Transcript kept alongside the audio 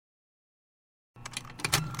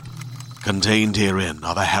Contained herein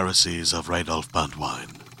are the heresies of Radolf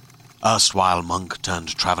Burntwine, erstwhile monk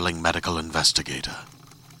turned traveling medical investigator.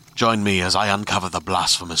 Join me as I uncover the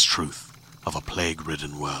blasphemous truth of a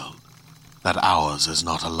plague-ridden world, that ours is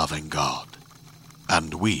not a loving God,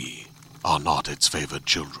 and we are not its favored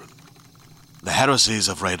children. The heresies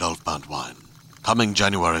of Radolf Burntwine, coming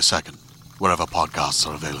January 2nd, wherever podcasts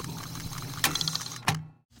are available.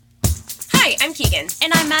 Hi, I'm Keegan.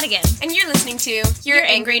 And I'm Madigan. And you're listening to Your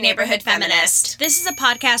Angry Neighborhood Feminist. This is a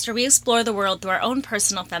podcast where we explore the world through our own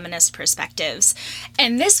personal feminist perspectives.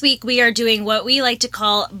 And this week we are doing what we like to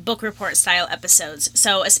call book report style episodes.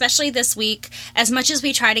 So especially this week, as much as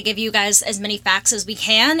we try to give you guys as many facts as we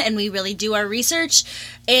can, and we really do our research,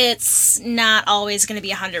 it's not always going to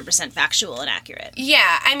be 100% factual and accurate.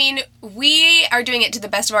 Yeah, I mean, we are doing it to the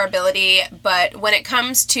best of our ability, but when it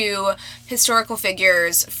comes to historical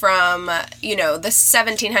figures from, the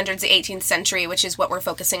 1700s, the 18th century, which is what we're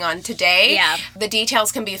focusing on today, the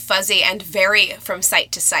details can be fuzzy and vary from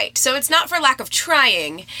site to site. So it's not for lack of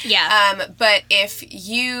trying. Yeah. But if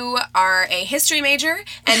you are a history major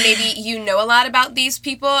and maybe you know a lot about these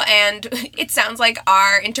people and it sounds like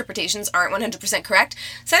our interpretations aren't 100% correct,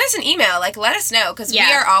 send us an email. Let us know, because we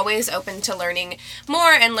are always open to learning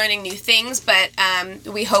more and learning new things, but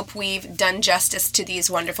we hope we've done justice to these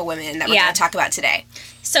wonderful women that we're going to talk about today.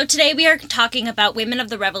 So today we are talking about women of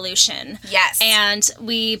the Revolution. Yes. And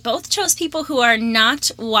we both chose people who are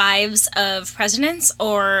not wives of presidents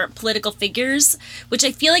or political figures, which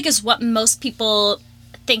I feel like is what most people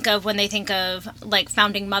think of when they think of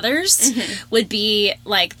founding mothers, would be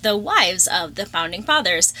the wives of the founding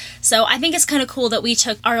fathers. So I think it's kind of cool that we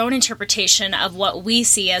took our own interpretation of what we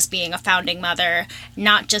see as being a founding mother,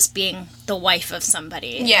 not just being the wife of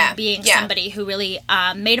somebody. Yeah. Being somebody who really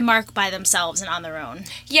made a mark by themselves and on their own.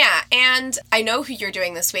 Yeah, and I know who you're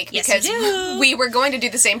doing this week because you do. We were going to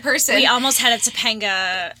do the same person. We almost had a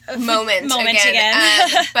Topanga moment again.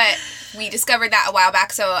 But we discovered that a while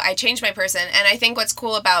back, so I changed my person. And I think what's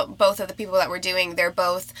cool about both of the people that we're doing, they're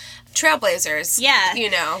both trailblazers.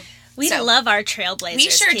 Yeah. We love our trailblazers. We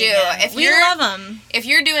sure Keegan. do. We love them. If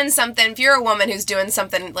you're doing something, if you're a woman who's doing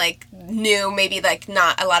something new, maybe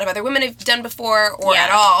not a lot of other women have done before or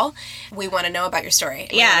at all, we want to know about your story.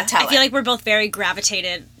 I feel like we're both very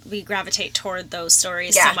we gravitate toward those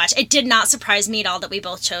stories so much. It did not surprise me at all that we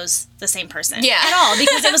both chose the same person. Yeah. At all,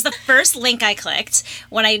 because it was the first link I clicked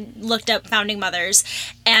when I looked up Founding Mothers,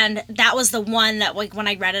 and that was the one that, when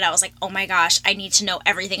I read it, I was like, oh my gosh, I need to know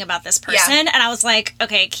everything about this person. Yeah. And I was like,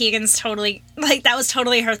 okay, Keegan's totally, that was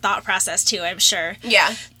totally her thought process too, I'm sure.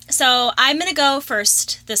 Yeah. So I'm going to go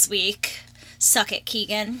first this week. Suck it,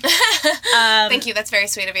 Keegan. Thank you, that's very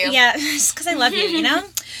sweet of you. Yeah, just because I love you,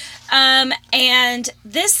 And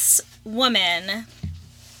this woman,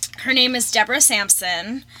 her name is Deborah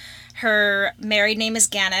Sampson. Her married name is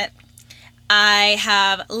Gannett. I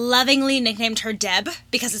have lovingly nicknamed her Deb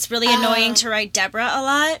because it's really annoying to write Deborah a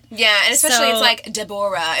lot. Yeah, and especially it's like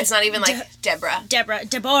Deborah. It's not even Deborah.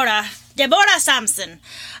 Deborah Sampson.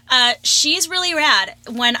 She's really rad.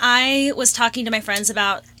 When I was talking to my friends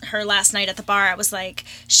about her last night at the bar, I was like,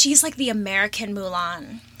 she's like the American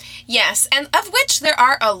Mulan. Yes, and of which there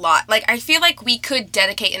are a lot. I feel like we could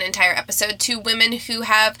dedicate an entire episode to women who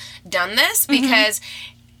have done this because,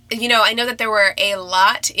 I know that there were a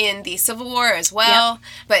lot in the Civil War as well,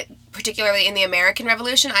 but particularly in the American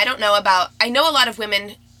Revolution. I know a lot of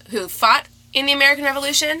women who fought in the American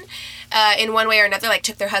Revolution in one way or another,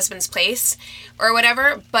 took their husband's place or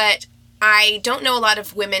whatever, but I don't know a lot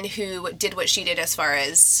of women who did what she did as far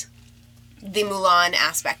as the Mulan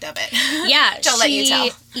aspect of it. Yeah. I'll let you tell.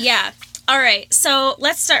 Yeah. All right. So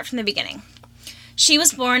let's start from the beginning. She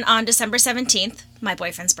was born on December 17th, my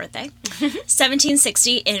boyfriend's birthday,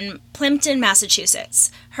 1760 in Plimpton,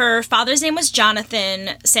 Massachusetts. Her father's name was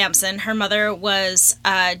Jonathan Sampson. Her mother was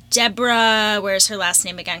Deborah, where's her last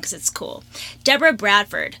name again because it's cool, Deborah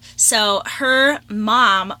Bradford. So her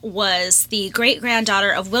mom was the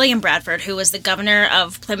great-granddaughter of William Bradford, who was the governor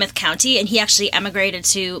of Plymouth County, and he actually emigrated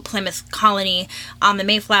to Plymouth Colony on the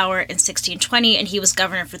Mayflower in 1620, and he was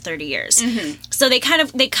governor for 30 years. Mm-hmm. So they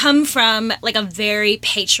come from a very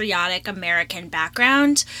patriotic American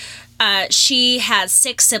background. She had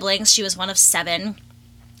 6 siblings. She was one of 7.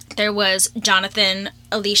 There was Jonathan,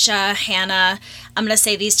 Alicia, Hannah. I'm going to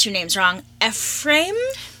say these 2 names wrong. Ephraim.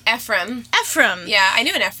 Yeah, I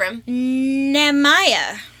knew an Ephraim.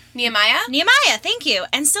 Nehemiah. Nehemiah, thank you.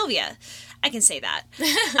 And Sylvia. I can say that.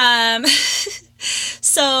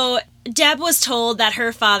 So Deb was told that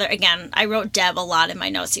her father, again, I wrote Deb a lot in my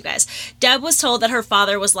notes, you guys. Deb was told that her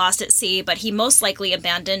father was lost at sea, but he most likely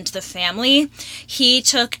abandoned the family. He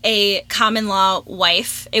took a common law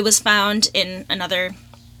wife. It was found in another,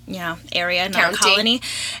 area, another colony.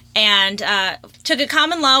 And took a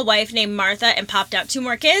common law wife named Martha and popped out 2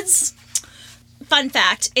 more kids. Fun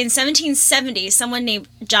fact, in 1770, someone named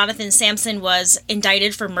Jonathan Sampson was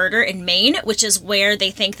indicted for murder in Maine, which is where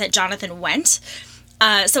they think that Jonathan went.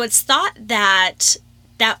 So it's thought that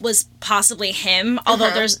was possibly him, although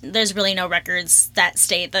there's really no records that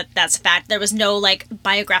state that that's a fact. There was no,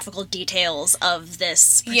 biographical details of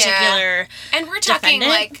this particular And we're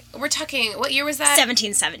talking, what year was that?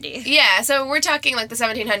 1770. Yeah, so we're talking, the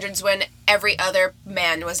 1700s when every other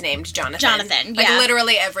man was named Jonathan. Jonathan, yeah.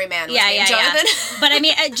 Literally every man was named Jonathan. Yeah. But, I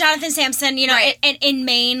mean, Jonathan Sampson, right. in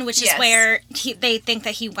Maine, which is where they think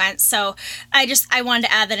that he went. So I wanted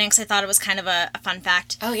to add that in because I thought it was kind of a fun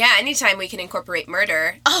fact. Oh, yeah, anytime we can incorporate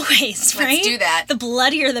murder. Always, right? Let's do that. The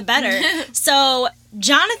bloodier, the better. So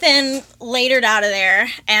Jonathan latered out of there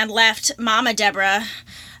and left Mama Deborah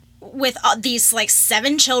with these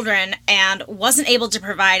 7 children and wasn't able to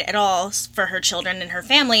provide at all for her children and her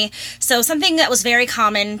family. So something that was very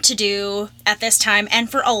common to do at this time and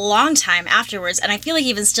for a long time afterwards, and I feel like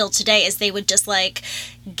even still today, is they would just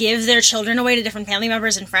give their children away to different family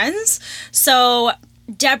members and friends. So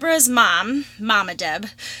Deborah's mom, Mama Deb,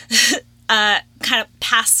 kind of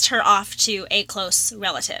passed her off to a close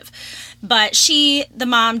relative. But the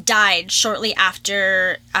mom died shortly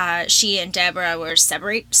after she and Deborah were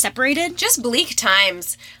separated. Just bleak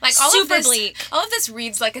times. Super bleak. All of this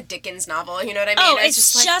reads like a Dickens novel, you know what I mean?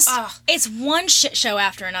 Oh, it's one shit show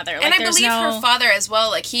after another. And I believe her father as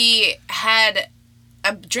well, he had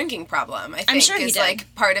a drinking problem, I think, I'm sure he did.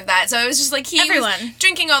 Part of that. So it was just was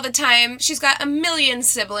drinking all the time. She's got a million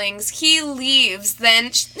siblings. He leaves.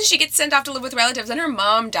 Then she gets sent off to live with relatives, and her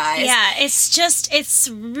mom dies. Yeah, it's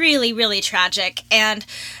really, really tragic. And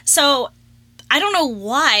so I don't know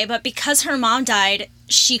why, but because her mom died,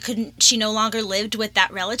 she no longer lived with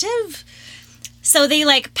that relative. So they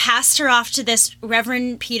passed her off to this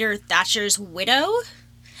Reverend Peter Thatcher's widow.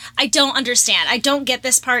 I don't understand. I don't get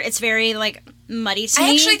this part. It's very muddy to me.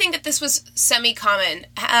 I actually think that this was semi-common,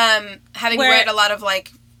 having read a lot of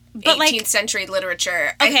 18th century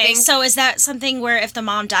literature. Okay, so is that something where if the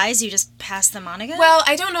mom dies, you just pass them on again? Well,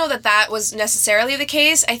 I don't know that was necessarily the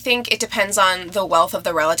case. I think it depends on the wealth of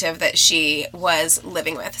the relative that she was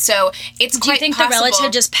living with. So it's Do you think the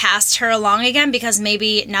relative just passed her along again because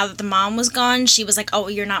maybe now that the mom was gone, she was like, oh,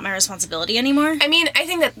 you're not my responsibility anymore? I mean, I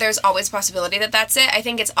think that there's always possibility that that's it. I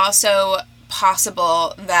think it's also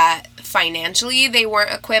possible that financially they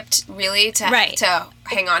weren't equipped really to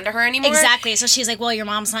hang on to her anymore. Exactly. So she's like, well, your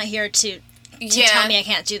mom's not here to tell me I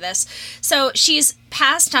can't do this. So she's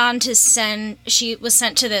passed on she was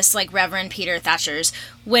sent to this Reverend Peter Thatcher's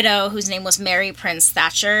widow, whose name was Mary Prince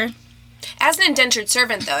Thatcher. As an indentured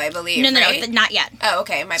servant, though, I believe. No, right? Not yet. Oh,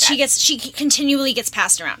 okay, my bad. She continually gets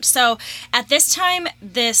passed around. So at this time,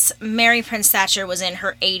 this Mary Prince Thatcher was in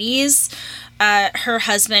her 80s. Her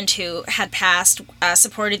husband, who had passed,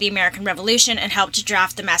 supported the American Revolution and helped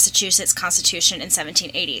draft the Massachusetts Constitution in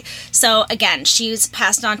 1780. So again, she's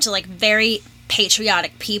passed on to very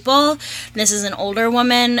patriotic people. This is an older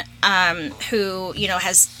woman who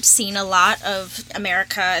has seen a lot of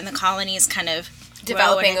America and the colonies kind of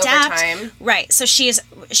developing over time. Right. So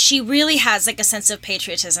she really has a sense of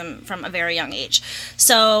patriotism from a very young age.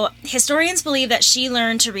 So historians believe that she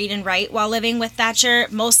learned to read and write while living with Thatcher,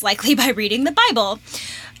 most likely by reading the Bible.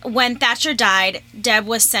 When Thatcher died, Deb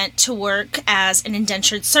was sent to work as an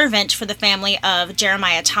indentured servant for the family of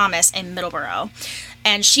Jeremiah Thomas in Middleborough.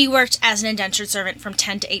 And she worked as an indentured servant from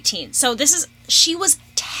 10 to 18. So she was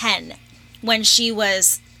 10 when she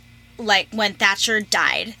was when Thatcher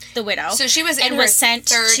died, the widow. So she was in her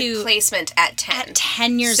third placement at 10. At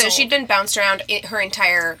 10 years old. So she'd been bounced around her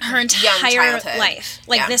entire young childhood. Life.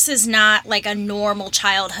 This is not a normal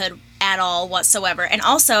childhood at all whatsoever. And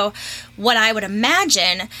also, what I would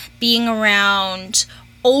imagine being around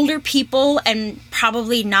older people and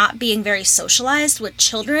probably not being very socialized with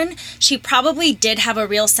children, she probably did have a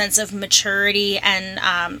real sense of maturity and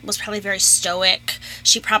was probably very stoic.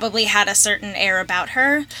 She probably had a certain air about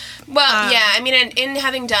her. Well, yeah, I mean, in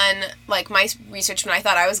having done my research when I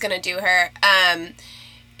thought I was going to do her,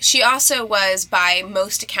 she also was by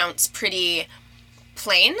most accounts pretty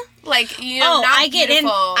plain, not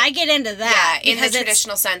beautiful. I get into that. Yeah, in the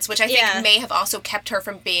traditional sense, which I think may have also kept her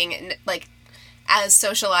from being as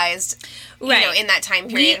socialized, in that time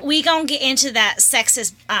period. We gonna get into that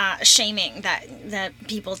sexist shaming that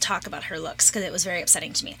people talk about her looks, because it was very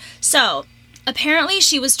upsetting to me. So Apparently,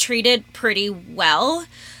 she was treated pretty well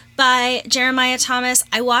by Jeremiah Thomas.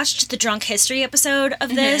 I watched the Drunk History episode of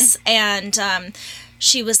this, and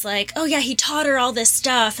she was like, oh yeah, he taught her all this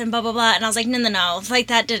stuff and blah, blah, blah. And I was like, no, like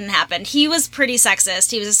that didn't happen. He was pretty sexist.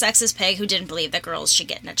 He was a sexist pig who didn't believe that girls should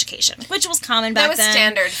get an education, which was common back then. That was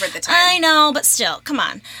standard for the time. I know, but still, come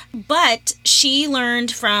on. But she learned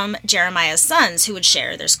from Jeremiah's sons who would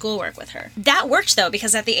share their schoolwork with her. That worked though,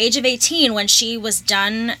 because at the age of 18, when she was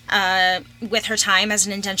done with her time as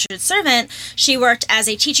an indentured servant, she worked as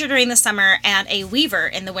a teacher during the summer and a weaver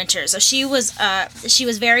in the winter. So she was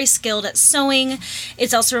very skilled at sewing.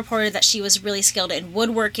 It's also reported that she was really skilled in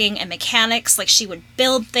woodworking and mechanics. Like, she would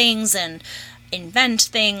build things and invent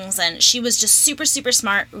things, and she was just super, super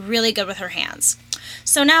smart, really good with her hands.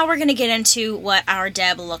 So now we're going to get into what our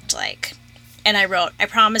Deb looked like. And I wrote, I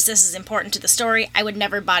promise this is important to the story. I would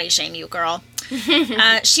never body shame you, girl.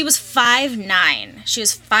 She was 5'9". She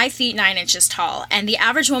was 5 feet 9 inches tall. And the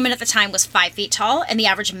average woman at the time was 5 feet tall. And the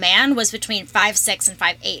average man was between 5'6" and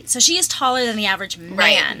 5'8". So she is taller than the average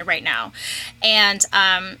man right now. And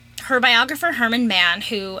her biographer, Herman Mann,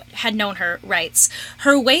 who had known her, writes,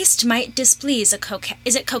 her waist might displease a coquette.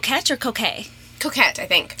 Is it coquette or coquet? Coquette, I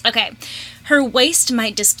think. Okay. Her waist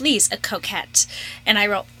might displease a coquette. And I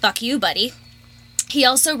wrote, fuck you, buddy. He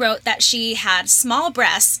also wrote that she had small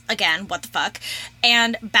breasts, again, what the fuck,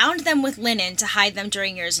 and bound them with linen to hide them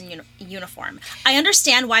during years in uniform. I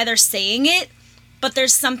understand why they're saying it, but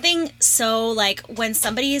there's something so, like, when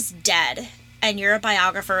somebody is dead and you're a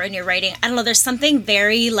biographer and you're writing, I don't know, there's something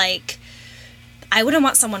very, like, I wouldn't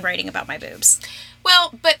want someone writing about my boobs.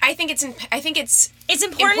 Well, but I think it's important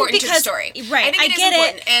because to the story. Right, I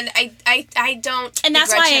get it, and I don't. And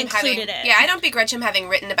that's why I included it. Yeah, I don't begrudge him having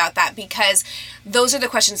written about that, because those are the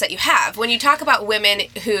questions that you have when you talk about women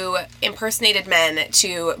who impersonated men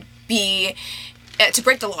to break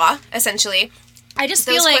the law, essentially. I just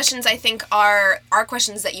those feel like questions, I think, are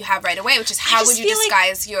questions that you have right away, which is how would you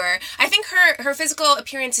disguise your... I think her physical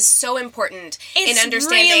appearance is so important in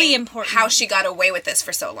understanding really important. How she got away with this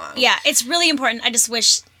for so long. Yeah, it's really important. I just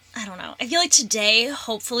wish... I don't know. I feel like today,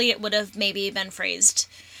 hopefully, it would have maybe been phrased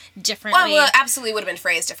differently. Well, it absolutely would have been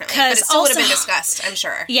phrased differently, but it still would have been discussed, I'm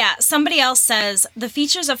sure. Yeah, somebody else says, the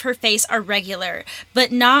features of her face are regular,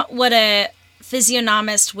 but not what a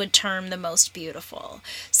physiognomist would term the most beautiful.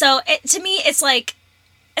 So, to me, it's like,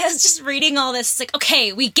 I was just reading all this, it's like,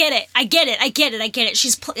 okay, we get it. I get it.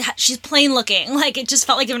 She's plain looking. Like, it just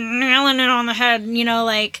felt like they were nailing it on the head, you know,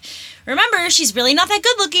 like, remember, she's really not that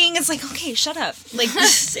good looking. It's like, okay, shut up. Like,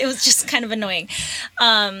 it was just kind of annoying.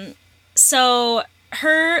 So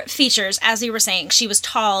her features, as we were saying, she was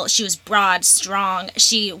tall, she was broad, strong.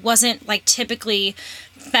 She wasn't, like, typically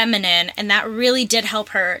feminine, and that really did help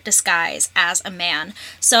her disguise as a man.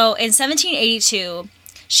 So in 1782,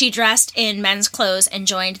 she dressed in men's clothes and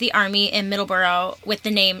joined the army in Middleborough with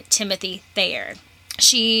the name Timothy Thayer.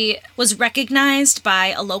 She was recognized by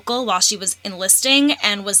a local while she was enlisting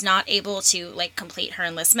and was not able to, like, complete her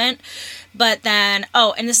enlistment. But then,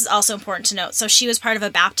 and this is also important to note, so she was part of a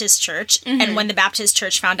Baptist church, and when the Baptist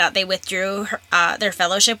church found out, they withdrew their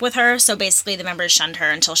fellowship with her, so basically the members shunned her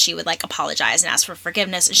until she would, like, apologize and ask for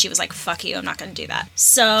forgiveness, and she was like, fuck you, I'm not going to do that.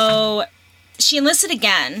 So she enlisted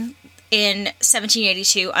again in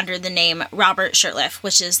 1782 under the name Robert Shirtliff,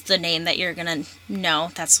 which is the name that you're going to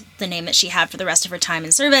know. That's the name that she had for the rest of her time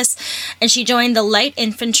in service. And she joined the Light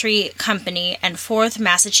Infantry Company and 4th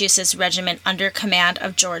Massachusetts Regiment under command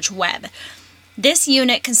of George Webb. This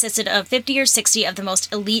unit consisted of 50 or 60 of the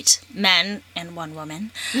most elite men and one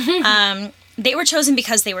woman. They were chosen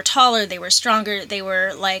because they were taller, they were stronger, they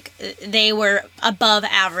were above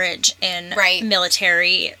average in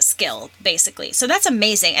military skill, basically. So that's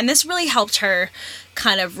amazing. And this really helped her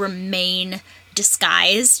kind of remain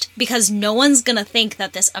disguised, because no one's going to think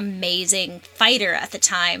that this amazing fighter at the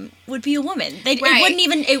time would be a woman. It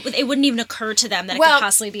wouldn't even occur to them that it could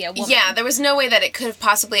possibly be a woman. Yeah, there was no way that it could have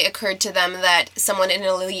possibly occurred to them that someone in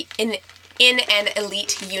an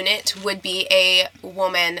elite unit would be a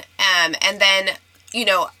woman. And then, you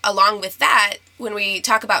know, along with that, when we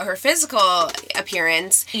talk about her physical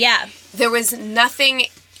appearance, there was nothing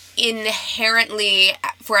inherently,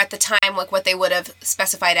 for at the time, like what they would have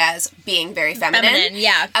specified as being very feminine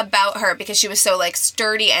about her, because she was so, like,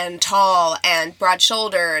 sturdy and tall and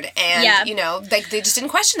broad-shouldered, and, you know, like, they just didn't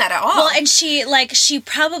question that at all. Well, and she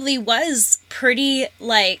probably was pretty,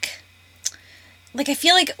 like, like, I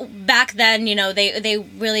feel like back then, you know, they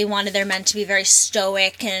really wanted their men to be very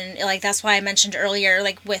stoic, and, like, that's why I mentioned earlier,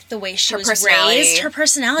 like, with the way she was raised, her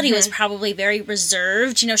personality was probably very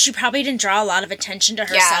reserved. You know, she probably didn't draw a lot of attention to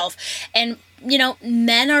herself. And, you know,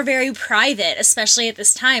 men are very private, especially at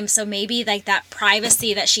this time, so maybe, like, that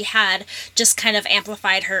privacy that she had just kind of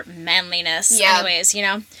amplified her manliness anyways, you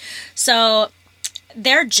know? So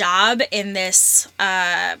their job in this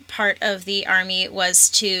part of the army was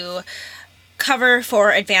to cover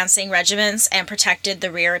for advancing regiments and protected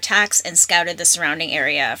the rear attacks and scouted the surrounding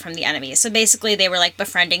area from the enemy. So basically they were like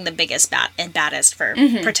befriending the biggest and baddest for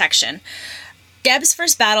protection. Deb's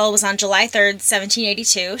first battle was on July 3rd,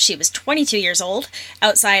 1782. She was 22 years old,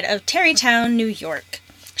 outside of Tarrytown, New York.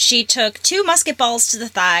 She took 2 musket balls to the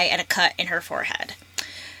thigh and a cut in her forehead.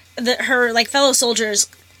 Her like fellow soldiers,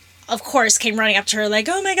 of course, came running up to her like,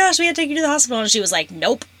 oh my gosh, we had to take you to the hospital. And she was like,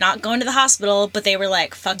 nope, not going to the hospital. But they were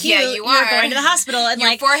like, fuck you, you're going to the hospital. And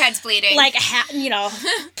your like, forehead's bleeding. Like, you know,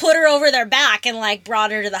 put her over their back and like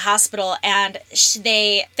brought her to the hospital. And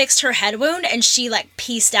they fixed her head wound and she like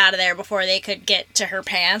pieced out of there before they could get to her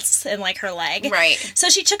pants and like her leg. Right. So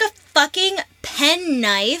she took a fucking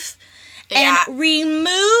penknife and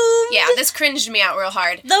removed. Yeah, this cringed me out real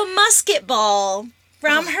hard. The musket ball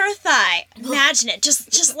from her thigh. Imagine it.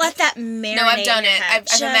 Just let that marinate. No, I've done it. I've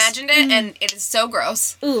imagined it, and it is so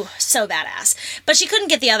gross. Ooh, so badass. But she couldn't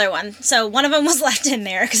get the other one, so one of them was left in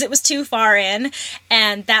there because it was too far in,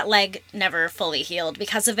 and that leg never fully healed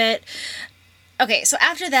because of it. Okay, so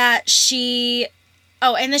after that,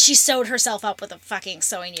 Oh, and then she sewed herself up with a fucking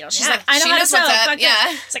sewing needle. She's like, I know how to sew.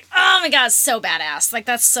 It's like, oh my god, so badass. Like,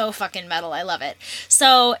 that's so fucking metal. I love it.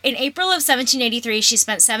 So, in April of 1783, she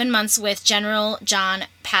spent 7 months with General John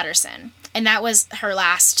Patterson. And that was her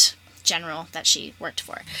last general that she worked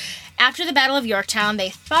for. After the Battle of Yorktown, they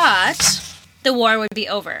thought the war would be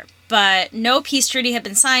over. But no peace treaty had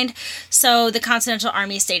been signed, so the Continental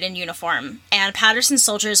Army stayed in uniform. And Patterson's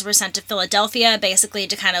soldiers were sent to Philadelphia, basically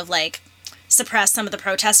to kind of, like, suppress some of the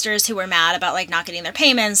protesters who were mad about like not getting their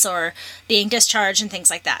payments or being discharged and things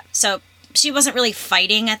like that. So she wasn't really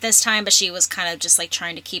fighting at this time, but she was kind of just like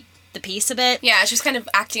trying to keep the peace a bit. Yeah, she was kind of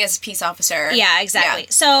acting as a peace officer. Yeah, exactly. Yeah.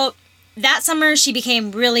 So that summer she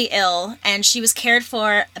became really ill and she was cared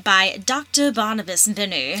for by Dr. Barnabas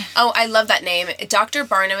Binney. Oh, I love that name. Dr.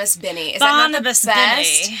 Barnabas Binney. Is Barnabas that not the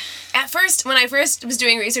best? Binney. At first, when I first was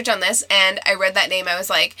doing research on this and I read that name, I was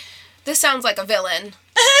like, this sounds like a villain.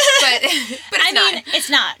 But it's not. I mean, it's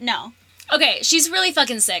not, no. Okay, she's really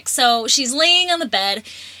fucking sick. So she's laying on the bed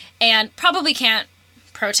and probably can't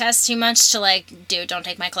protest too much to, like, dude, don't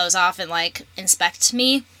take my clothes off and, like, inspect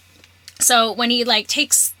me. So when he, like,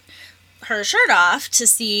 takes her shirt off to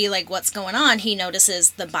see, like, what's going on, he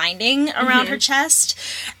notices the binding around her chest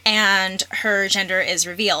and her gender is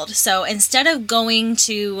revealed. So instead of going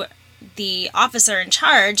to the officer in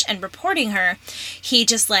charge and reporting her, he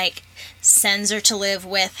just, like, sends her to live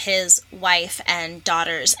with his wife and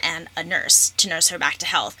daughters and a nurse to nurse her back to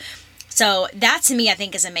health. So that to me I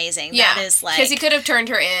think is amazing. Yeah, that is like, because he could have turned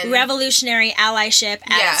her in. Revolutionary allyship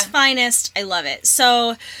at its finest. I love it.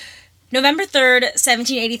 So November 3rd,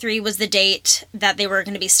 1783 was the date that they were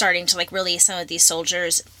going to be starting to like release some of these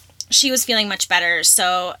soldiers. She was feeling much better,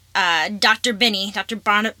 so Dr.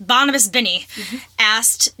 Barnabas Binney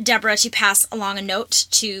asked Deborah to pass along a note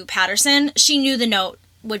to Patterson. She knew the note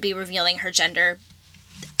would be revealing her gender,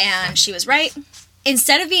 and she was right.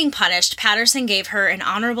 Instead of being punished, Patterson gave her an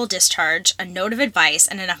honorable discharge, a note of advice,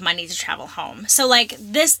 and enough money to travel home. So, like,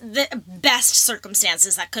 the best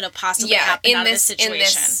circumstances that could have possibly happened out of this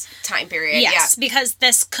situation. In this time period, yes, because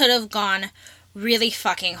this could have gone really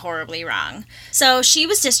fucking horribly wrong. So she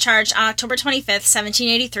was discharged on October 25th,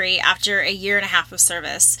 1783, after a year and a half of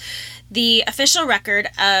service. The official record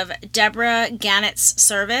of Deborah Gannett's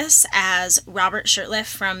service as Robert Shirtliff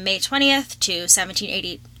from May 20th,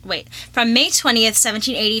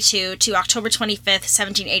 1782 to October 25th,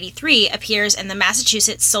 1783 appears in the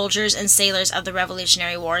Massachusetts Soldiers and Sailors of the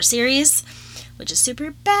Revolutionary War series, which is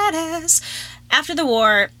super badass. After the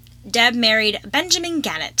war, Deb married Benjamin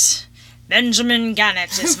Gannett. Benjamin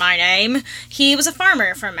Gannett is my name. He was a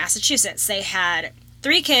farmer from Massachusetts. They had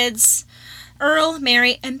 3 kids, Earl,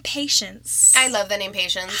 Mary, and Patience. I love the name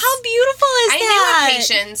Patience. How beautiful is that? I knew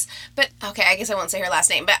Patience, but okay, I guess I won't say her last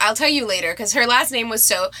name, but I'll tell you later, because her last name was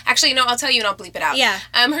so... Actually, no, I'll tell you and I'll bleep it out. Yeah.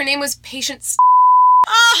 Her name was Patience.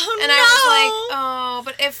 Oh, and no! I was like, oh,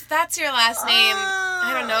 but if that's your last name,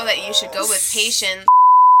 I don't know that you should go with Patience.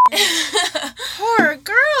 Poor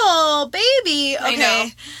girl, baby.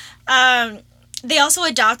 Okay. I know. They also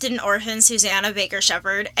adopted an orphan, Susanna Baker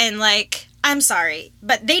Shepherd, and, like, I'm sorry,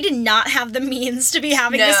 but they did not have the means to be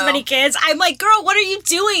having No. this many kids. I'm like, girl, what are you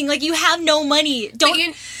doing? Like, you have no money. Don't. But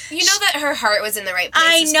you know that her heart was in the right place.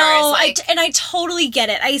 I as know, far as, like, and I totally get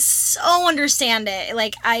it. I so understand it.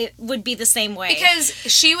 Like, I would be the same way. because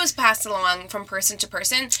she was passed along from person to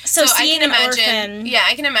person. So I seeing can an imagine. orphan- Yeah,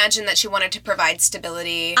 I can imagine that she wanted to provide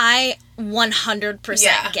stability. I 100%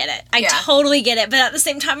 Yeah. get it. I Yeah. totally get it. But at the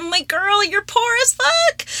same time, I'm like, girl, you're poor as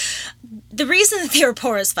fuck. The reason that they were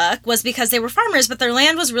poor as fuck was because they were farmers, but their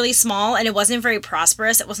land was really small and it wasn't very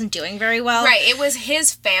prosperous. It wasn't doing very well. Right, it was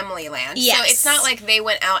his family land. Yes. So it's not like they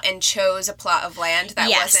went out and chose a plot of land that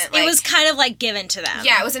Yes. wasn't like. It was kind of like given to them.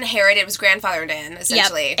 Yeah, it was inherited, it was grandfathered in,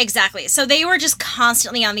 essentially. Yep, exactly. So they were just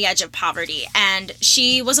constantly on the edge of poverty. And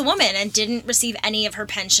she was a woman and didn't receive any of her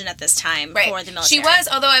pension at this time Right. for the military. She was,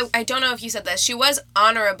 although I don't know if you said this, she was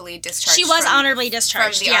honorably discharged. She was from- honorably from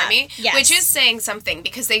discharged. the yeah. army, Yes. which is saying something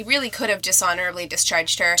because they really could have dishonorably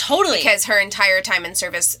discharged her. Totally. Because her entire time in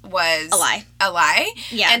service was A lie.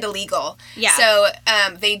 Yeah. And illegal. Yeah. So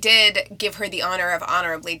they did give her the honor of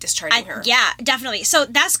honorably discharging her. Yeah, definitely. So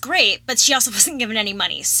that's great, but she also wasn't given any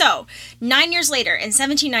money. So 9 years later, in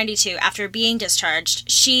 1792, after being discharged,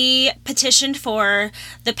 she petitioned for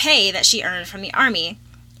the pay that she earned from the army,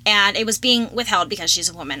 and it was being withheld because she's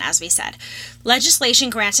a woman, as we said. Legislation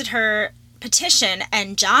granted her petition,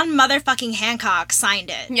 and John motherfucking Hancock signed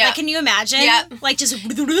it. Yeah. Like, can you imagine? Yeah. Like, just...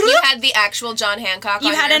 You had the actual John Hancock You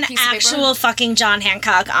on had your an piece of paper? actual fucking John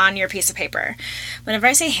Hancock on your piece of paper. Whenever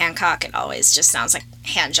I say Hancock, it always just sounds like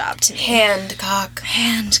hand job to me. Hancock.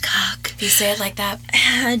 Hancock. If you say it like that.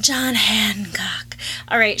 John Hancock.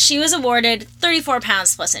 All right, she was awarded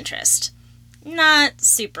 £34 plus interest. Not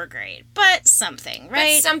super great, but something,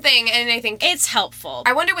 right? That's something, and I think... It's helpful.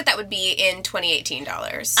 I wonder what that would be in 2018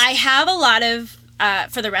 dollars. I have a lot of,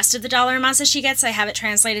 for the rest of the dollar amounts that she gets, I have it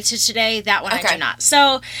translated to today. That one I Okay. do not.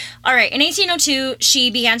 So, all right, in 1802,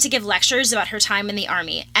 she began to give lectures about her time in the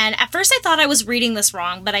army. And at first I thought I was reading this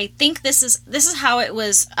wrong, but I think this is how it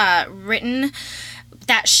was written.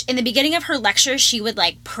 That in the beginning of her lecture, she would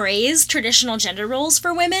like praise traditional gender roles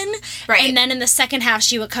for women. Right. And then in the second half,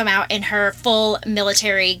 she would come out in her full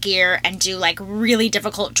military gear and do like really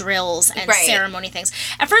difficult drills and Right. ceremony things.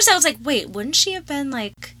 At first, I was like, wait, wouldn't she have been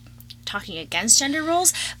like talking against gender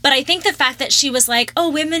roles? But I think the fact that she was like, oh,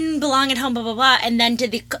 women belong at home, blah, blah, blah, and then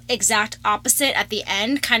did the exact opposite at the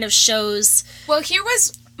end kind of shows. Well, here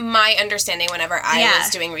was my understanding whenever I Yeah. was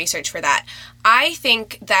doing research for that. I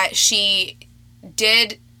think that she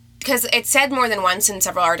did, because it said more than once in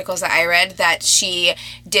several articles that I read that she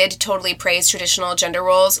did totally praise traditional gender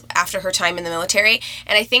roles after her time in the military.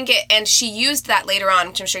 And I think and she used that later on,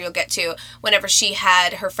 which I'm sure you'll get to, whenever she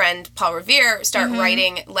had her friend Paul Revere start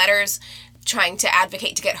writing letters trying to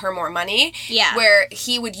advocate to get her more money. Yeah. Where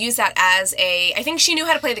he would use that as I think she knew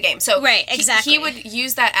how to play the game. So Right, exactly. he would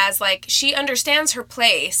use that as like, she understands her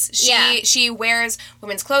place. Yeah. She wears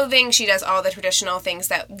women's clothing. She does all the traditional things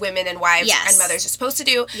that women and wives Yes. and mothers are supposed to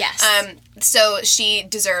do. Yes. So she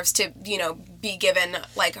deserves to, be given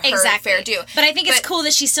like her Exactly. fair due. But I think it's cool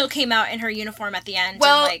that she still came out in her uniform at the end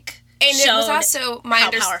Well, and like And it was showed also my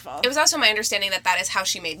how powerful. It was also my understanding that is how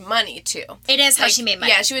she made money too. It is how Like, she made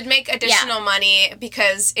money. Yeah, she would make additional money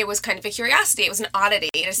because it was kind of a curiosity. It was an oddity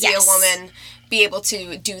to see Yes. a woman be able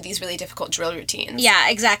to do these really difficult drill routines. Yeah,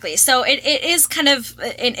 exactly. So it is kind of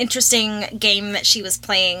an interesting game that she was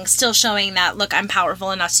playing, still showing that, look, I'm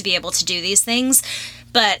powerful enough to be able to do these things.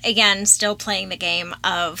 But again, still playing the game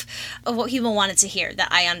of what people wanted to hear, that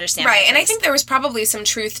I understand. Right, my and I place. think there was probably some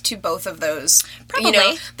truth to both of those,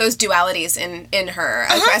 Probably. those dualities in her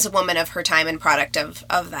as a woman of her time and product of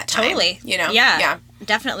that time. Totally. Yeah. Yeah.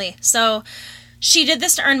 Definitely. So she did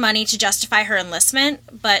this to earn money to justify her enlistment,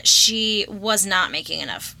 but she was not making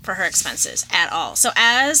enough for her expenses at all. So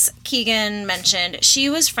as Keegan mentioned, she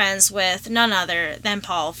was friends with none other than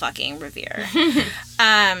Paul fucking Revere.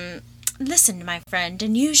 Listen, my friend,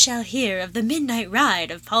 and you shall hear of the midnight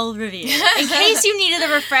ride of Paul Revere. In case you needed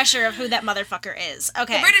a refresher of who that motherfucker is.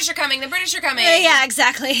 Okay. The British are coming. The British are coming. Yeah,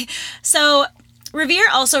 exactly. So, Revere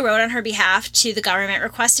also wrote on her behalf to the government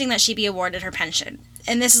requesting that she be awarded her pension.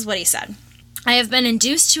 And this is what he said. I have been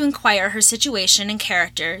induced to inquire her situation and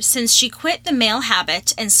character since she quit the male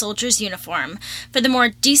habit and soldier's uniform for the more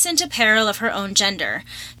decent apparel of her own gender.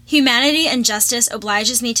 Humanity and justice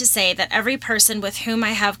obliges me to say that every person with whom I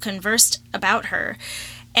have conversed about her,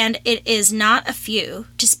 and it is not a few,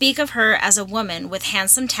 to speak of her as a woman with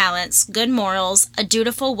handsome talents, good morals, a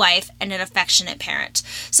dutiful wife, and an affectionate parent.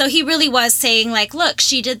 So he really was saying, like, look,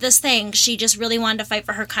 she did this thing. She just really wanted to fight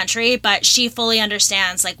for her country, but she fully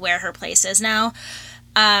understands, like, where her place is now,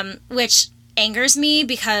 which angers me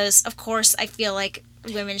because, of course, I feel like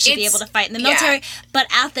women should be able to fight in the military. Yeah. But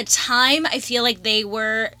at the time, I feel like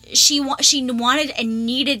she wanted and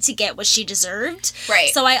needed to get what she deserved. Right.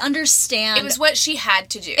 So I understand. It was what she had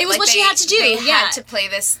to do. It was what she had to do. They had to play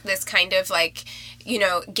this kind of like,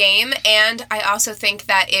 game. And I also think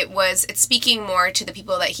that it's speaking more to the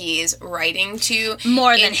people that he is writing to.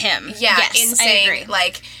 More than him. Yeah. Yes, in saying,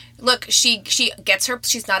 like, look, she gets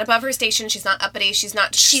she's not above her station, she's not uppity, she's still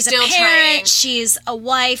a parent, trying. She's a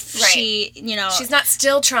wife, right. She's not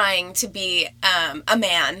still trying to be a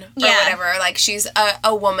man or whatever. Like, she's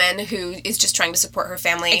a woman who is just trying to support her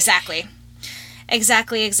family. Exactly.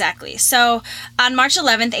 So, on March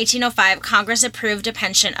 11th, 1805, Congress approved a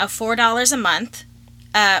pension of $4 a month,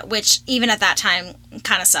 which even at that time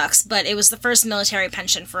kind of sucks, but it was the first military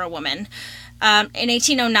pension for a woman. In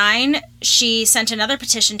 1809, she sent another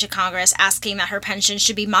petition to Congress asking that her pension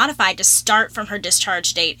should be modified to start from her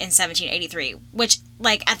discharge date in 1783, which,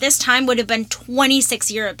 like, at this time would have been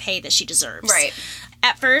 26 years of pay that she deserves. Right.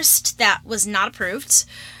 At first, that was not approved,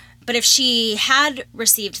 but if she had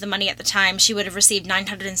received the money at the time, she would have received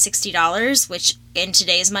 $960, which in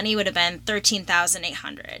today's money would have been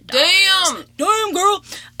 $13,800. Damn, girl!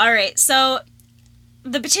 All right, so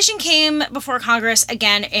the petition came before Congress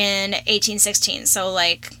again in 1816, so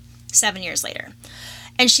like 7 years later.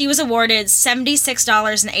 And she was awarded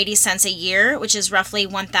 $76.80 a year, which is roughly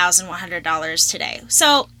 $1,100 today.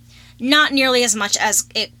 So not nearly as much as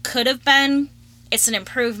it could have been. It's an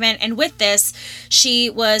improvement. And with this, she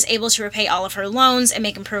was able to repay all of her loans and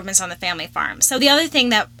make improvements on the family farm. So the other thing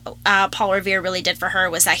that Paul Revere really did for her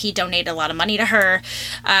was that he donated a lot of money to her.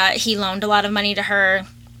 He loaned a lot of money to her.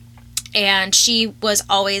 And she was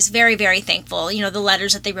always very, very thankful. The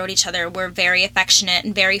letters that they wrote each other were very affectionate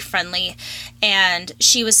and very friendly. And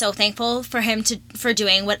she was so thankful for him for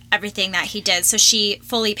doing everything that he did. So she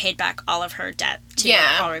fully paid back all of her debt to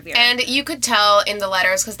Paul Revere. And you could tell in the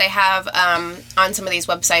letters, because they have on some of these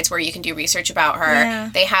websites where you can do research about her,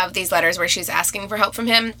 they have these letters where she's asking for help from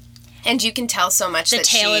him. And you can tell so much that the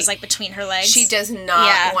tail is like between her legs. She does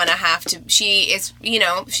not want to have to. She is,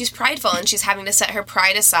 she's prideful and she's having to set her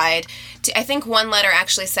pride aside. I think one letter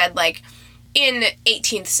actually said, like, in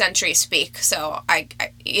 18th century speak, so I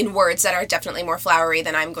in words that are definitely more flowery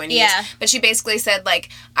than I'm going to use. But she basically said, like,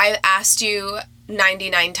 I asked you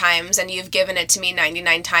 99 times and you've given it to me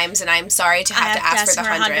 99 times and I'm sorry to have to ask for the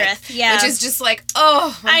 100th. Yeah. Which is just like,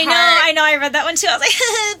 oh, my I know. I read that one too. I was like,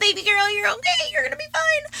 baby girl, you're okay. You're going to be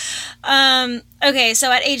fine. Okay,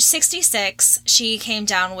 so at age 66, she came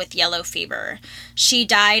down with yellow fever. She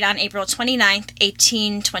died on April 29th,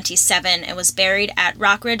 1827, and was buried at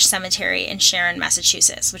Rockridge Cemetery in Sharon,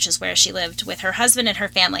 Massachusetts, which is where she lived with her husband and her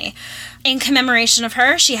family. In commemoration of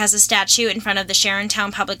her, she has a statue in front of the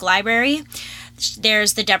Sharontown Public Library.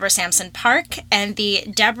 There's the Deborah Sampson Park, and the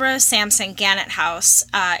Deborah Sampson Gannett House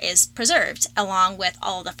is preserved, along with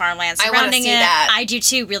all the farmland surrounding it. I want to see that. I do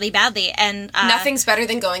too, really badly. And nothing's better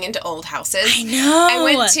than going into old houses. I know. I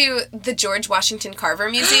went to the George Washington Carver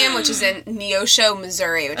Museum, which is in Neosho,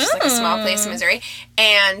 Missouri, which is like a small place in Missouri,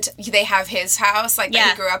 and they have his house, like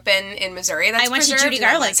that he grew up in Missouri. That's I went to Judy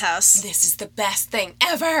Garland's house. This is the best thing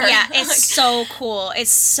ever. Yeah, it's so cool. It's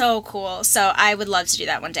so cool. So I would love to do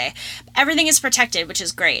that one day. Everything is protected, which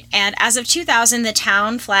is great. And as of 2000, the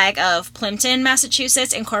town flag of Plimpton,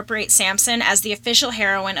 Massachusetts, incorporates Sampson as the official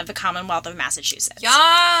heroine of the Commonwealth of Massachusetts.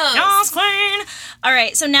 Yes! Yes, queen! All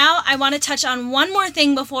right, so now I want to touch on one more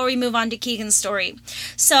thing before we move on to Keegan's story.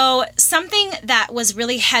 So something that was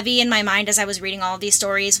really heavy in my mind as I was reading all of these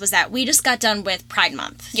stories was that we just got done with Pride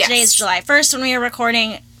Month. Yes. Today is July 1st when we are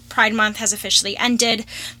recording. Pride Month has officially ended,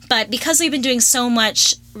 but because we've been doing so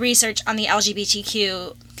much research on the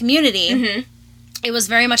LGBTQ community, it was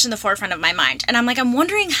very much in the forefront of my mind. And I'm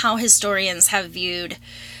wondering how historians have viewed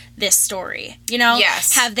this story.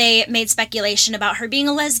 Yes. Have they made speculation about her being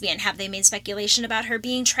a lesbian? Have they made speculation about her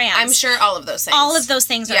being trans? I'm sure all of those things. All of those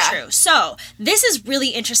things are true. So this is really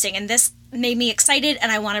interesting, and this made me excited, and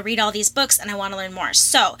I want to read all these books, and I want to learn more.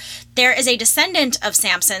 So there is a descendant of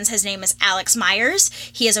Sampson's. His name is Alex Myers.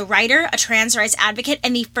 He is a writer, a trans rights advocate,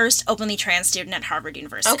 and the first openly trans student at Harvard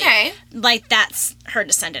University. Okay. Like, that's her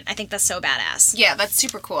descendant. I think that's so badass. Yeah, that's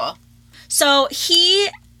super cool. So he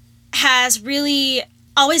has really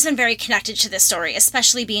always been very connected to this story,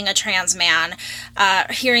 especially being a trans man,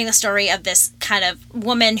 hearing the story of this kind of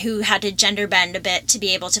woman who had to gender bend a bit to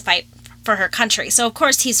be able to fight for her country. So, of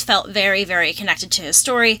course, he's felt very, very connected to his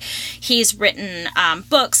story. He's written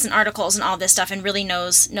books and articles and all this stuff and really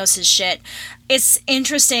knows his shit. It's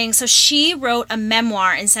interesting. So she wrote a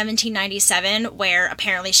memoir in 1797 where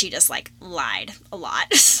apparently she just, like, lied a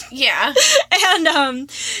lot. Yeah. And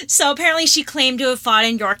so apparently she claimed to have fought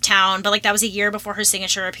in Yorktown, but, like, that was a year before her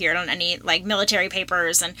signature appeared on any, like, military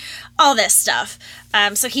papers and all this stuff.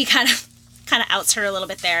 So he kind of outs her a little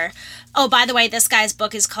bit there. Oh, by the way, this guy's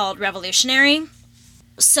book is called Revolutionary.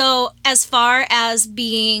 So as far as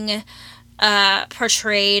being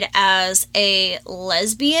portrayed as a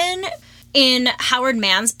lesbian, in Howard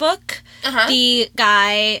Mann's book, the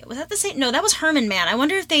guy, was that the same? No, that was Herman Mann. I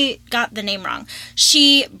wonder if they got the name wrong.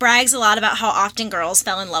 She brags a lot about how often girls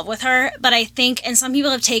fell in love with her, but I think, and some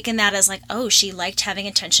people have taken that as like, oh, she liked having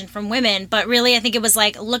attention from women, but really I think it was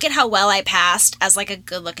like, look at how well I passed as like a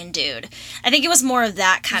good-looking dude. I think it was more of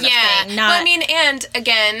that kind of thing. Well, I mean, and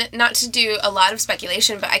again, not to do a lot of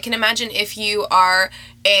speculation, but I can imagine if you are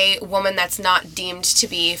a woman that's not deemed to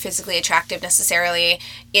be physically attractive necessarily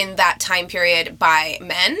in that time period by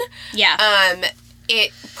men. Yeah.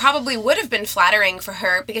 It probably would have been flattering for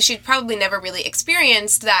her because she'd probably never really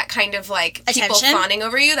experienced that kind of like people fawning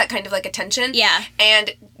over you, that kind of like attention. Yeah.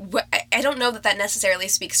 And I don't know that necessarily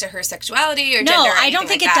speaks to her sexuality or gender. No, I don't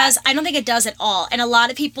think it does. I don't think it does at all. And a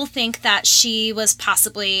lot of people think that she was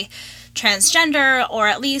possibly transgender or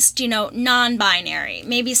at least, non-binary,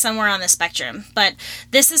 maybe somewhere on the spectrum. But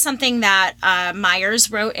this is something that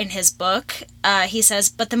Myers wrote in his book. He says,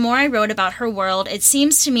 but the more I wrote about her world, it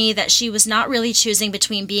seems to me that she was not really choosing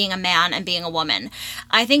between being a man and being a woman.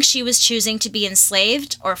 I think she was choosing to be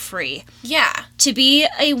enslaved or free. Yeah. To be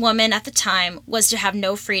a woman at the time was to have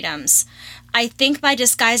no freedoms. I think by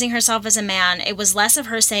disguising herself as a man, it was less of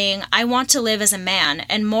her saying, I want to live as a man,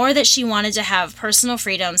 and more that she wanted to have personal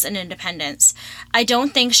freedoms and independence. I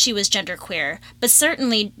don't think she was genderqueer, but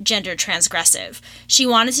certainly gender transgressive. She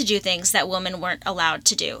wanted to do things that women weren't allowed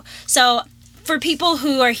to do. So for people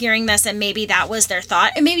who are hearing this and maybe that was their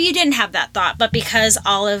thought, and maybe you didn't have that thought, but because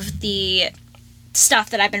all of the stuff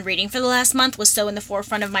that I've been reading for the last month was so in the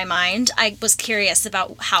forefront of my mind, I was curious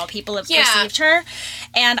about how people have perceived her.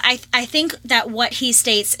 And I think that what he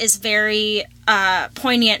states is very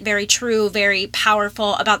poignant, very true, very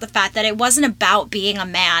powerful about the fact that it wasn't about being a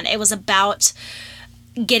man. It was about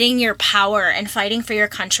getting your power and fighting for your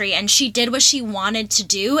country, and she did what she wanted to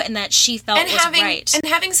do and that she felt was right.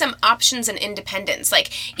 And having some options and independence.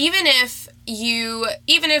 Like, even if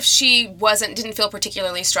she didn't feel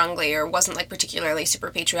particularly strongly or wasn't like particularly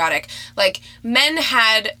super patriotic, like men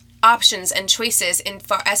had options and choices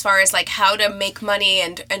as far as like how to make money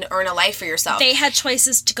and earn a life for yourself. They had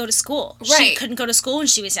choices to go to school. Right. She couldn't go to school when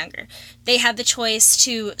she was younger. They had the choice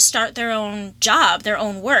to start their own job, their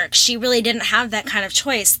own work. She really didn't have that kind of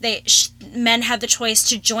choice. Men had the choice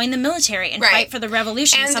to join the military and fight for the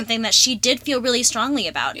revolution, something that she did feel really strongly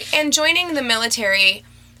about. And joining the military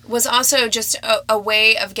was also just a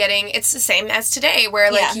way of getting, it's the same as today,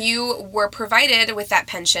 where like you were provided with that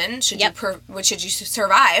pension should you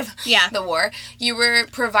survive the war. You were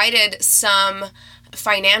provided some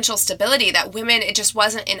financial stability that women, it just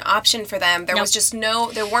wasn't an option for them. There was just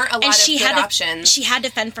there weren't a lot of good options. She had to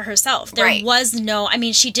fend for herself. There was no, I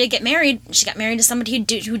mean, she did get married. She got married to somebody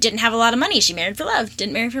who didn't have a lot of money. She married for love,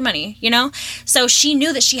 didn't marry for money, So she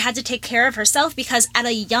knew that she had to take care of herself because at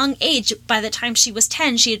a young age, by the time she was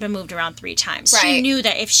 10, she had been moved around 3 times. Right. She knew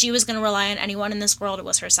that if she was going to rely on anyone in this world, it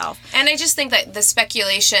was herself. And I just think that the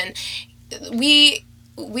speculation, we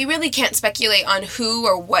really can't speculate on who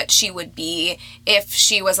or what she would be if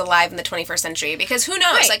she was alive in the 21st century, because who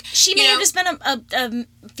knows? Right. Like, she may have just been a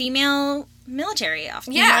female military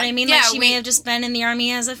officer. You know what I mean? Like, she may have just been in the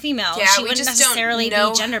army as a female. Yeah, she wouldn't necessarily be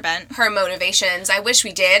gender bent. Her motivations. I wish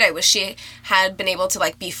we did. I wish she had been able to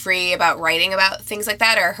like be free about writing about things like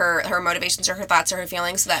that, or her motivations or her thoughts or her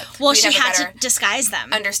feelings, so that she had to disguise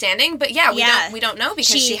them. Understanding, but we don't know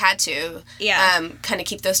because she had to kind of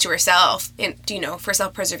keep those to herself, for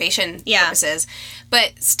self-preservation purposes.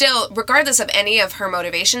 But still, regardless of any of her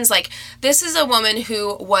motivations, like, this is a woman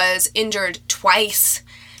who was injured twice.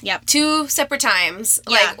 Yep. 2 separate times.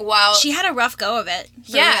 Yeah. Like, while she had a rough go of it.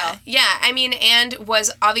 Yeah. I mean, and was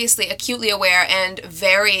obviously acutely aware and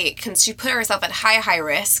she put herself at high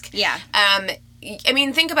risk. Yeah. I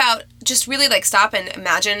mean, think about, just really like stop and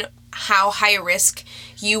imagine how high risk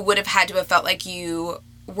you would have had to have felt like you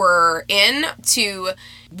were in to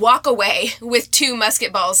walk away with 2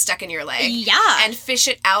 musket balls stuck in your leg. Yeah. And fish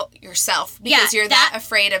it out yourself because you're that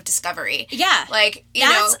afraid of discovery. Yeah. Like,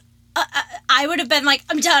 I would have been like,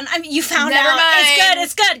 I'm done. You found Never out. mind.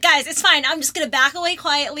 It's good, guys. It's fine. I'm just gonna back away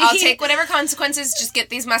quietly. I'll take whatever consequences, just get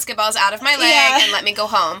these musket balls out of my leg and let me go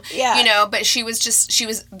home. Yeah. You know, but she was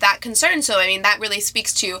that concerned. So, I mean, that really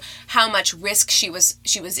speaks to how much risk she was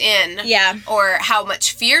in. Yeah. Or how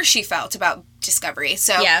much fear she felt about Discovery.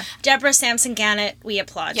 So, Yeah. Deborah Sampson Gannett, we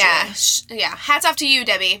applaud yeah. you. Yeah. Hats off to you,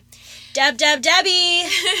 Debbie. Debbie.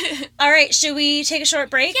 All right, should we take a short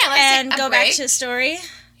break Yeah, let's and take a go back break. to the story?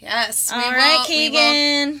 Yes. All right,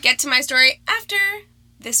 Keegan. We will get to my story after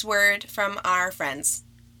this word from our friends.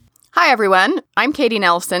 Hi, everyone. I'm Katie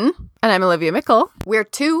Nelson. And I'm Olivia Mickle. We're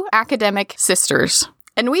two academic sisters.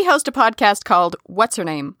 And we host a podcast called What's Her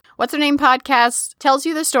Name? What's Her Name podcast tells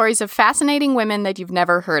you the stories of fascinating women that you've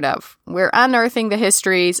never heard of. We're unearthing the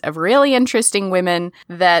histories of really interesting women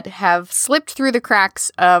that have slipped through the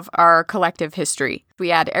cracks of our collective history.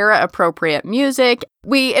 We add era-appropriate music.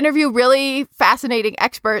 We interview really fascinating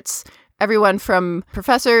experts, everyone from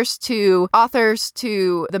professors to authors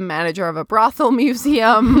to the manager of a brothel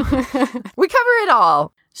museum. We cover it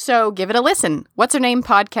all. So give it a listen. What's Her Name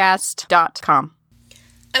podcast.com.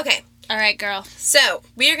 Okay. All right, girl. So,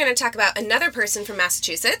 we are going to talk about another person from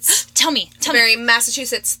Massachusetts. Tell me. Very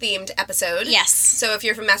Massachusetts-themed episode. Yes. So, if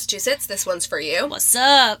you're from Massachusetts, this one's for you. What's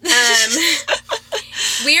up?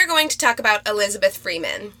 We are going to talk about Elizabeth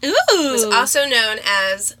Freeman, Ooh. who's also known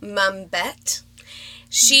as Mum Bet.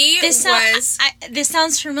 She This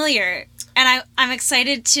sounds familiar, and I'm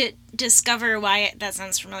excited to discover why that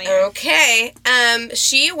sounds familiar. Okay.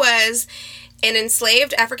 She was an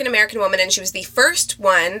enslaved African-American woman, and she was the first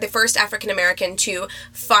African-American to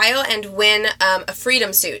file and win a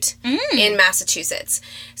freedom suit in Massachusetts.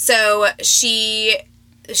 So she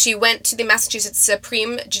went to the Massachusetts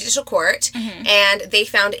Supreme Judicial Court, and they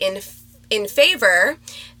found in favor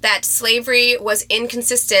that slavery was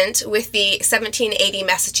inconsistent with the 1780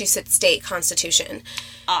 Massachusetts State Constitution.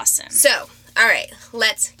 Awesome. So, all right,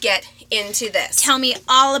 let's get into this. Tell me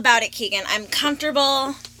all about it, Keegan. I'm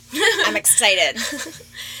comfortable. I'm excited.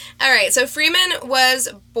 All right, so Freeman was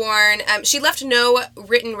born, she left no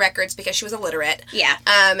written records because she was illiterate. Yeah.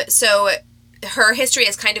 So her history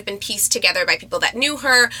has kind of been pieced together by people that knew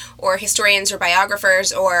her, or historians or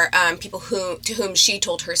biographers, or people to whom she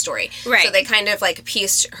told her story. Right. So they kind of like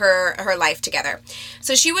pieced her life together.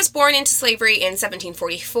 So she was born into slavery in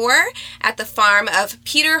 1744 at the farm of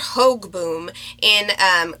Peter Hogeboom in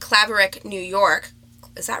Claverack, New York.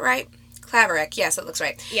 Is that right? Claverack, yes, that looks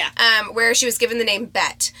right. Yeah. Where she was given the name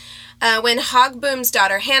Bet. When Hogeboom's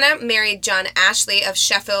daughter Hannah married John Ashley of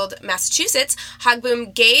Sheffield, Massachusetts,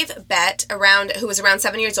 Hogeboom gave Bet, who was around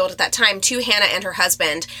 7 years old at that time, to Hannah and her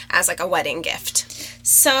husband as like a wedding gift.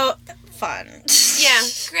 So fun. Yeah,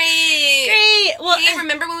 great. Great. Well, Hey,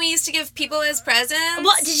 remember when we used to give people as presents?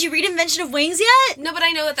 well, did you read Invention of Wings yet? No, but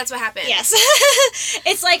I know that that's what happened. Yes.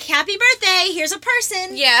 It's like, happy birthday, here's a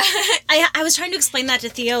person. Yeah. I was trying to explain that to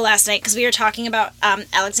Theo last night because we were talking about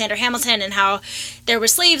Alexander Hamilton and how there were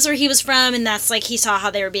slaves where he was from, and that's like he saw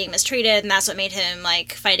how they were being mistreated, and that's what made him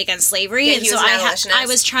like fight against slavery. Yeah, and he so was an abolitionist. I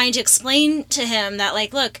was trying to explain to him that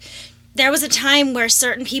like, look, there was a time where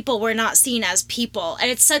certain people were not seen as people,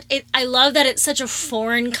 and I love that it's such a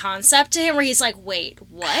foreign concept to him where he's like, wait,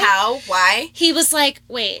 what? How? Why? He was like,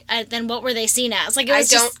 wait, then what were they seen as? Like, it I was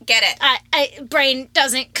don't get it. brain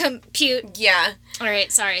doesn't compute. Yeah. All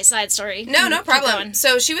right, sorry, side story. No Keep problem. going.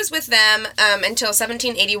 So she was with them until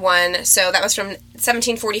 1781. So that was from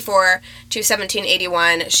 1744 to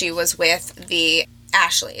 1781. She was with the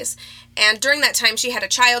Ashleys. And during that time, she had a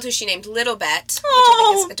child who she named Little Bet, which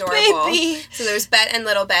I think is adorable. Baby. So there was Bet and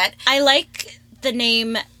Little Bet. I like the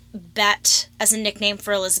name Bet as a nickname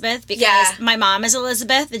for Elizabeth because Yeah. my mom is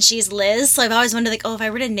Elizabeth and she's Liz. So I've always wondered, like, if I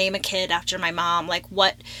were to name a kid after my mom, like,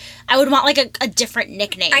 what? I would want, like, a different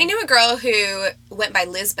nickname. I knew a girl who went by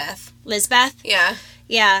Lizbeth. Lizbeth? Yeah.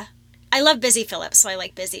 Yeah. I love Busy Phillips, so I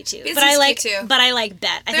like Busy too. Busy's but I like cute, too. But I like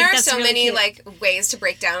Bet. I There think are that's so really many, cute. like, ways to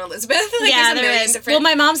break down Elizabeth. Like, Yeah, there's a there million is. different... Well,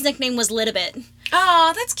 my mom's nickname was Littlebit.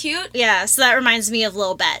 Oh, that's cute. Yeah, so that reminds me of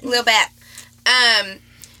Lil Bet. Little bit.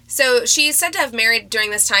 So she's said to have married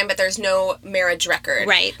during this time, but there's no marriage record.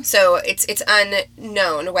 Right. So it's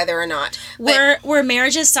unknown whether or not. But Were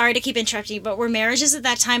marriages, sorry to keep interrupting you, but were marriages at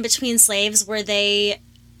that time between slaves, were they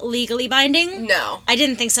legally binding? no. I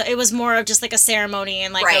didn't think so. It was more of just like a ceremony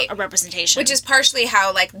and like Right. a representation. Which is partially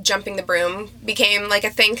how, like, jumping the broom became, like, a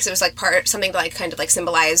thing, because it was, like, something to, like, kind of, like,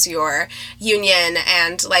 symbolize your union,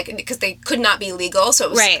 and, like, because they could not be legal, so it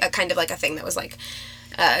was Right. a kind of, like, a thing that was, like,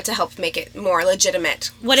 to help make it more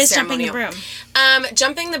legitimate. What is jumping the broom?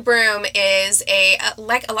 Jumping the broom is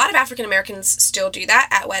like a lot of African Americans still do that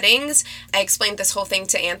at weddings. I explained this whole thing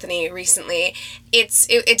to Anthony recently.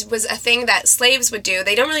 It was a thing that slaves would do.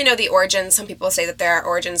 They don't really know the origins. Some people say that there are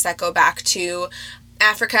origins that go back to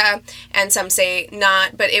Africa, and some say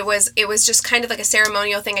not, but it was just kind of like a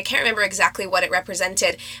ceremonial thing. I can't remember exactly what it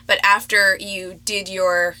represented, but after you did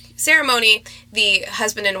your ceremony, the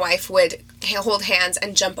husband and wife would hold hands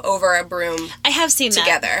and jump over a broom. I have seen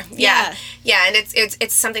together. That. Yeah, and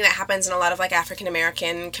it's something that happens in a lot of like African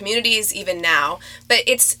American communities even now, but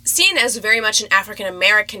it's seen as very much an African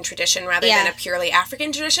American tradition rather than a purely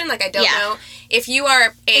African tradition. Like, I don't know if you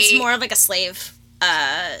are it's more of like a slave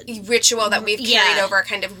ritual that we've carried over,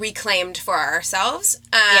 kind of reclaimed for ourselves.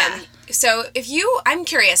 So I'm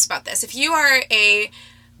curious about this. If you are a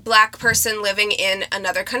Black person living in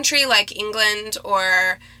another country like England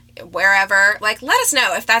or wherever, like, let us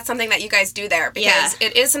know if that's something that you guys do there, because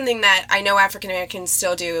it is something that I know African Americans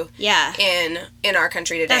still do in our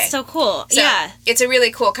country today. That's so cool. So it's a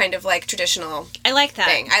really cool kind of like traditional I like that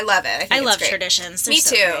thing. I love it. I love traditions. They're Me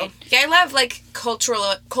so too. great. Yeah, I love like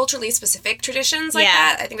culturally specific traditions like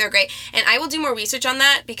that. I think they're great, and I will do more research on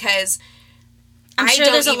that because I'm sure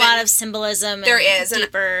there's a lot of symbolism. There is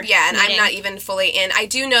deeper and I'm not even fully in. I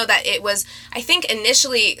do know that it was, I think,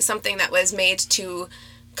 initially something that was made to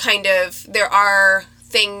kind of, there are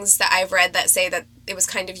things that I've read that say that it was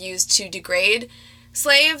kind of used to degrade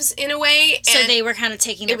slaves in a way. And so they were kind of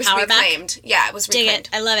taking their power reclaimed. back? Yeah, it was reclaimed. Dig it.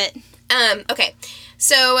 I love it. Okay.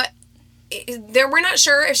 So we're not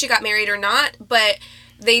sure if she got married or not, but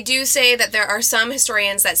they do say that there are some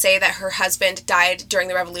historians that say that her husband died during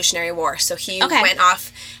the Revolutionary War. So he went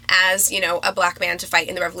off as, a Black man to fight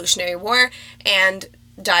in the Revolutionary War and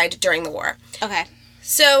died during the war. Okay.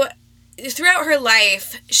 So throughout her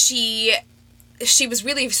life, she was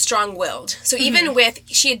really strong-willed. So even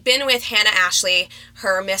she had been with Hannah Ashley,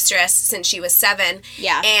 her mistress, since she was 7.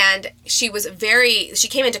 Yeah. And she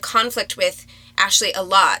came into conflict with Ashley a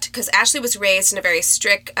lot, because Ashley was raised in a very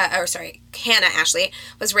strict, Hannah Ashley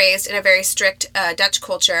was raised in a very strict Dutch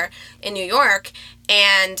culture in New York.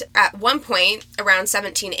 And at one point, around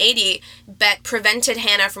 1780, Bet prevented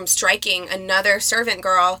Hannah from striking another servant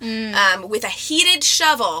girl with a heated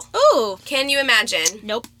shovel. Ooh. Can you imagine?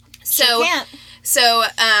 Nope. So can't. So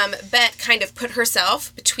Bet kind of put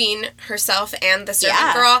herself between herself and the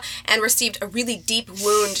servant girl and received a really deep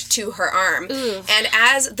wound to her arm. Ooh. And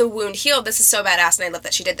as the wound healed, this is so badass, and I love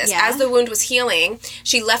that she did this. Yeah. As the wound was healing,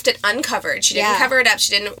 she left it uncovered. She didn't cover it up.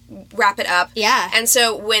 She didn't wrap it up. Yeah. And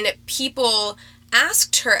so when people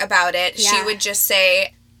asked her about it, she would just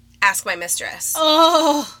say, "Ask my mistress."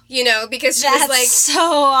 Oh. Because she was like, so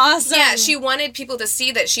awesome. Yeah, she wanted people to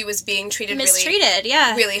see that she was being mistreated,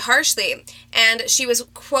 really harshly. And she was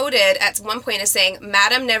quoted at one point as saying,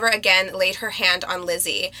 "Madam never again laid her hand on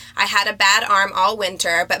Lizzie. I had a bad arm all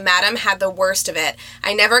winter, but Madam had the worst of it.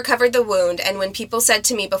 I never covered the wound, and when people said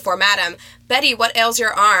to me before Madam, 'Betty, what ails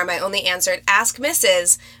your arm?' I only answered, 'Ask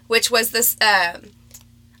Mrs.'" Which was this,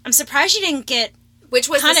 I'm surprised you didn't get which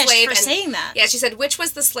was the punished slave for saying that. Yeah, she said, which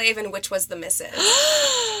was the slave and which was the missus.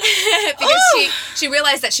 Because she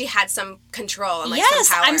realized that she had some control and some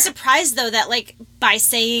power. I'm surprised though that by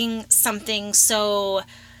saying something so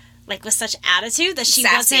with such attitude that she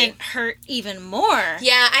wasn't hurt even more.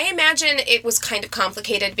 Yeah, I imagine it was kind of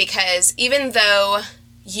complicated because even though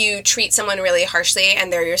you treat someone really harshly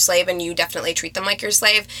and they're your slave and you definitely treat them like your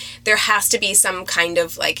slave, there has to be some kind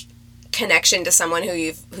of connection to someone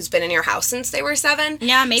who's been in your house since they were 7.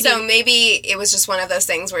 Yeah, maybe. So maybe it was just one of those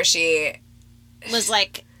things where she was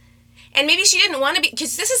and maybe she didn't want to be,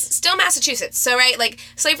 because this is still Massachusetts, so right,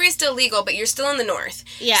 slavery is still legal, but you're still in the North.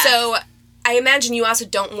 Yeah. So I imagine you also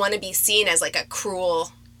don't want to be seen as a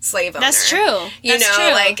cruel slave owner. That's true.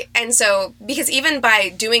 And so, because even by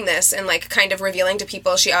doing this and kind of revealing to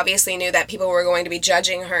people, she obviously knew that people were going to be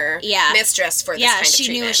judging her mistress for this kind of treatment. Yeah,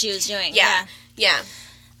 she knew what she was doing. Yeah.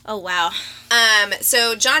 Oh, wow.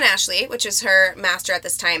 So John Ashley, which was her master at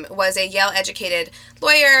this time, was a Yale-educated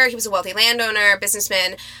lawyer. He was a wealthy landowner,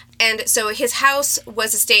 businessman. And so his house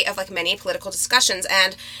was a state of many political discussions.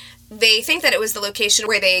 And they think that it was the location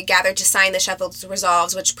where they gathered to sign the Sheffield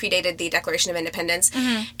Resolves, which predated the Declaration of Independence.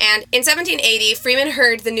 Mm-hmm. And in 1780, Freeman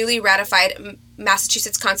heard the newly ratified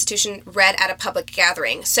Massachusetts Constitution read at a public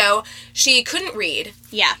gathering. So she couldn't read.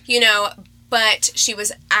 Yeah. but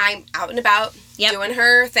I'm out and about doing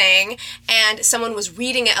her thing, and someone was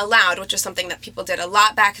reading it aloud, which was something that people did a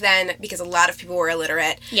lot back then because a lot of people were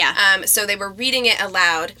illiterate. Yeah. So they were reading it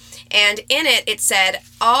aloud, and in it said,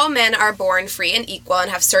 all men are born free and equal and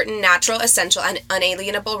have certain natural, essential, and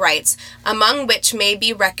unalienable rights, among which may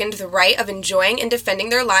be reckoned the right of enjoying and defending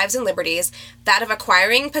their lives and liberties, that of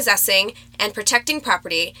acquiring, possessing, and protecting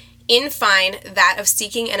property, in fine, that of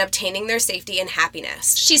seeking and obtaining their safety and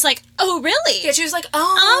happiness. She's like, oh, really? Yeah, she was like,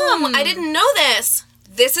 I didn't know this.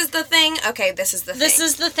 This is the thing. Okay, this is the thing. This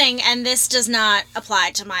is the thing, and this does not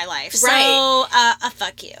apply to my life. Right. So,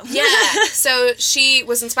 fuck you. Yeah. So she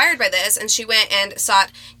was inspired by this, and she went and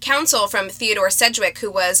sought counsel from Theodore Sedgwick,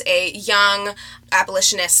 who was a young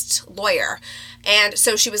abolitionist lawyer. And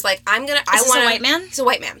so she was like, Is this a white man? He's a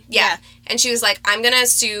white man, yeah. And she was like, I'm going to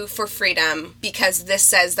sue for freedom because this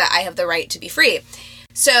says that I have the right to be free.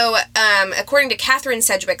 So, according to Catherine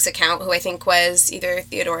Sedgwick's account, who I think was either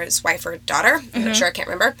Theodore's wife or daughter, I'm not sure, I can't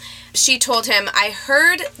remember, she told him, I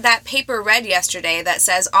heard that paper read yesterday that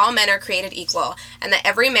says all men are created equal and that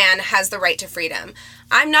every man has the right to freedom.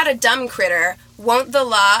 I'm not a dumb critter. Won't the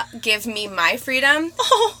law give me my freedom?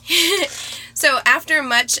 Oh. So after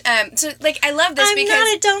much, I love this because... I'm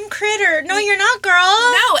not a dumb critter. No, you're not, girl.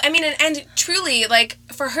 No, I mean, and truly, like,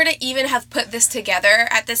 for her to even have put this together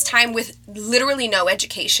at this time with literally no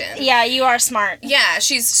education. Yeah, you are smart. Yeah,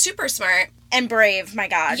 she's super smart. And brave, my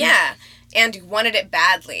God. Yeah, and wanted it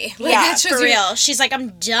badly. Like, yeah, for real. She's like, I'm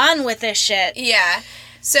done with this shit. Yeah.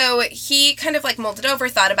 So he kind of, like, mulled it over,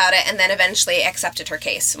 thought about it, and then eventually accepted her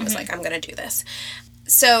case and was like, I'm going to do this.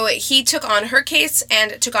 So he took on her case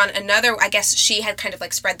and took on another, I guess she had kind of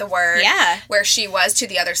like spread the word where she was to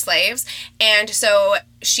the other slaves. And so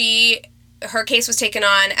her case was taken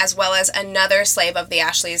on as well as another slave of the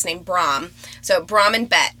Ashleys named Brom. So Brom and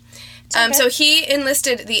Bet. Okay. So he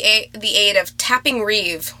enlisted the aid of Tapping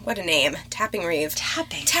Reeve. What a name. Tapping Reeve.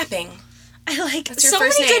 Tapping. I like That's your so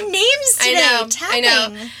first many name. good names today. I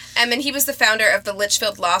know. And he was the founder of the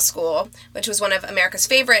Litchfield Law School, which was one of America's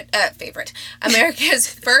America's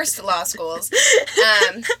first law schools.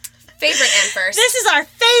 Favorite and first. This is our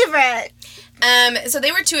favorite. So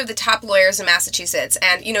they were two of the top lawyers in Massachusetts.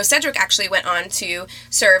 And, Sedgwick actually went on to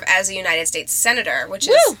serve as a United States Senator, which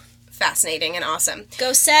is fascinating and awesome.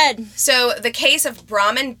 Go Sed. So the case of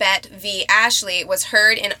Brom and Bet v. Ashley was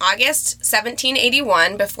heard in August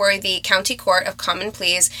 1781 before the County Court of Common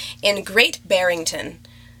Pleas in Great Barrington.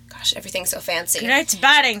 Gosh, everything's so fancy. Great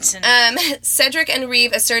Barrington. Sedgwick and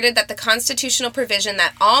Reeve asserted that the constitutional provision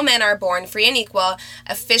that all men are born free and equal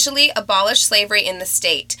officially abolished slavery in the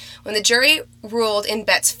state. When the jury ruled in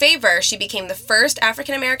Bet's favor, she became the first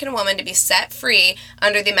African-American woman to be set free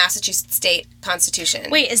under the Massachusetts state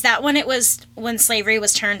constitution. Wait, is that when slavery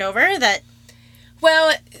was turned over?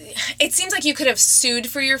 Well, it seems like you could have sued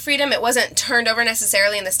for your freedom. It wasn't turned over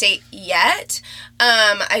necessarily in the state yet.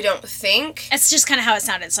 I don't think. It's just kind of how it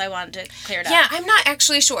sounded, so I wanted to clear it up. Yeah, I'm not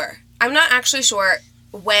actually sure.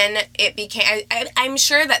 When it became... I'm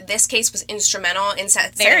sure that this case was instrumental in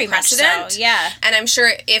setting precedent. Much so, yeah. And I'm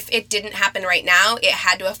sure if it didn't happen right now, it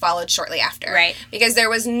had to have followed shortly after. Right. Because there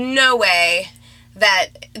was no way that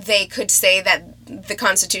they could say that the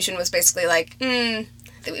Constitution was basically like,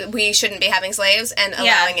 we shouldn't be having slaves and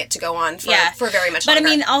allowing it to go on for very much longer. But I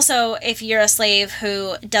mean, also, if you're a slave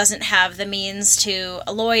who doesn't have the means to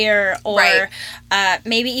a lawyer or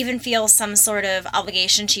maybe even feel some sort of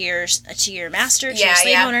obligation to your master, to your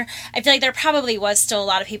slave owner, I feel like there probably was still a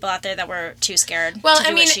lot of people out there that were too scared to do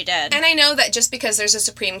what she did. And I know that just because there's a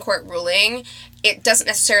Supreme Court ruling, it doesn't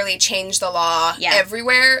necessarily change the law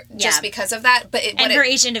everywhere just because of that. But for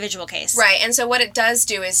each individual case. Right. And so what it does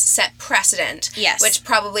do is set precedent. Yes. Which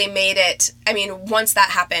probably made it, I mean, once that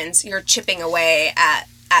happens, you're chipping away at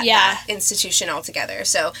that institution altogether.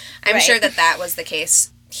 So I'm sure that was the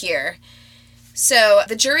case here. So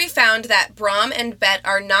the jury found that Brom and Bet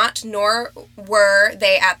are not, nor were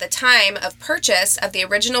they at the time of purchase of the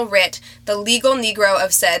original writ, the legal Negro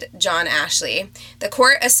of said John Ashley. The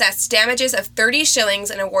court assessed damages of 30 shillings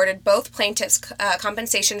and awarded both plaintiffs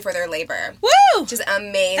compensation for their labor. Woo! Which is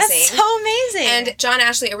amazing. That's so amazing. And John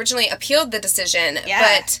Ashley originally appealed the decision,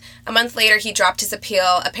 but a month later he dropped his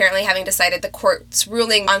appeal, apparently having decided the court's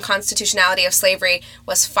ruling on constitutionality of slavery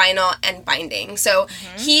was final and binding. So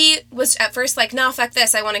he was at first like, no, fuck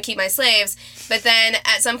this, I want to keep my slaves. But then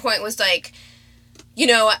at some point was like,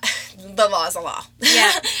 the law is a law.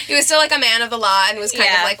 Yeah. He was still like a man of the law and was kind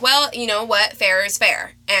of like, well, you know what, fair is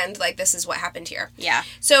fair. And like, this is what happened here. Yeah.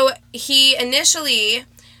 So he initially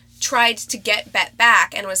tried to get Bet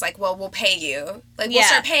back and was like, well, we'll pay you. Like, we'll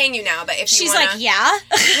start paying you now, but if She's you wanna... like, yeah?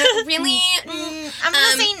 Really? I'm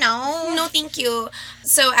gonna say no. No, thank you.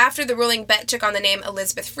 So after the ruling, Bet took on the name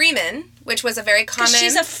Elizabeth Freeman, which was a very common...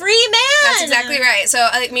 She's a free man! That's exactly right. So,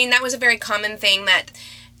 I mean, that was a very common thing that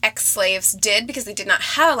ex-slaves did because they did not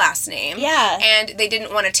have a last name. Yeah. And they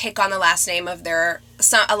didn't want to take on the last name of their...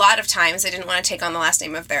 a lot of times, they didn't want to take on the last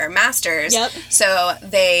name of their masters. Yep. So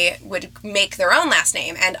they would make their own last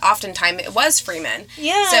name, and oftentimes it was Freeman.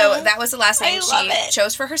 Yeah. So that was the last name I love she it.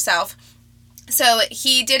 chose for herself. So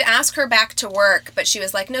he did ask her back to work, but she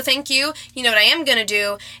was like, no, thank you. You know what I am going to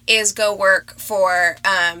do is go work for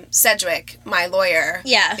Sedgwick, my lawyer.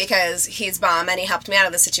 Yeah. Because he's bomb and he helped me out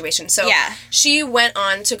of the situation. So Yeah. she went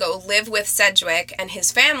on to go live with Sedgwick and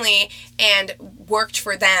his family and worked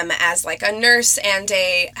for them as like a nurse and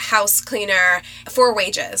a house cleaner for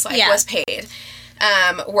wages, like Yeah. was paid.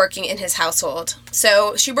 Working in his household.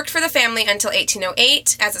 So she worked for the family until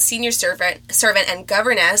 1808 as a senior servant and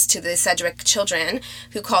governess to the Sedgwick children,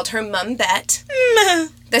 who called her Mum Bet.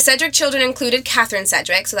 The Sedgwick children included Catherine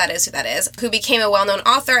Sedgwick, so that is who that is, who became a well-known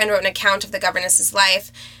author and wrote an account of the governess's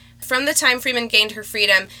life. From the time Freeman gained her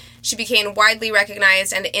freedom, she became widely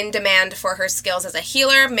recognized and in demand for her skills as a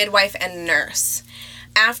healer, midwife, and nurse.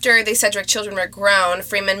 After the Sedgwick children were grown,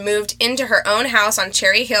 Freeman moved into her own house on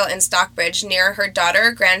Cherry Hill in Stockbridge near her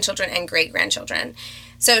daughter, grandchildren, and great-grandchildren.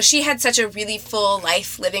 So she had such a really full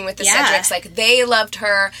life living with the Yeah. Sedgwicks. Like, they loved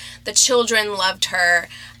her. The children loved her.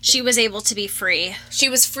 She was able to be free. She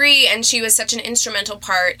was free, and she was such an instrumental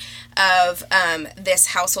part of this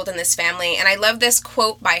household and this family. And I love this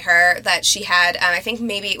quote by her that she had, I think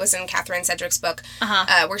maybe it was in Catherine Sedgwick's book,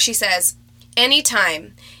 where she says, Any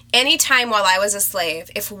time while I was a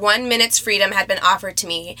slave, if 1 minute's freedom had been offered to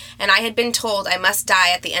me, and I had been told I must die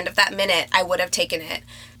at the end of that minute, I would have taken it.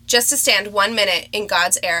 Just to stand 1 minute in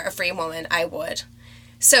God's air, a free woman, I would.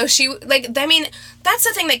 So she, like, I mean, that's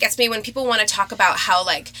the thing that gets me when people want to talk about how,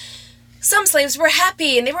 like, some slaves were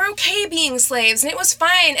happy, and they were okay being slaves, and it was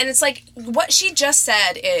fine, and it's like, what she just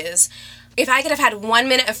said is... If I could have had 1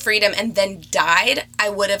 minute of freedom and then died, I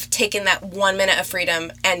would have taken that 1 minute of freedom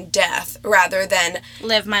and death rather than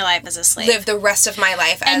Live my life as a slave. live the rest of my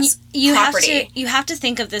life as property. You have to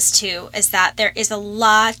think of this too, is that there is a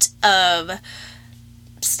lot of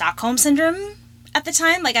Stockholm syndrome at the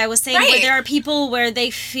time. Like I was saying, where Right. there are people where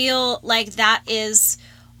they feel like that is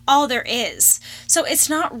all there is. So it's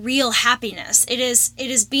not real happiness. It is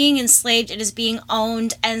being enslaved, it is being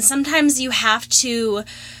owned, and sometimes you have to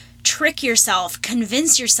trick yourself,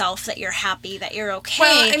 convince yourself that you're happy, that you're okay,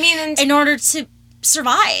 Well, I mean, and- in order to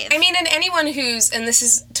survive. I mean, and anyone who's, and this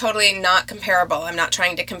is totally not comparable, I'm not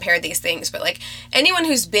trying to compare these things, but like anyone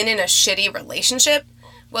who's been in a shitty relationship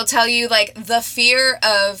will tell you like the fear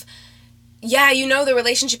of, yeah, you know the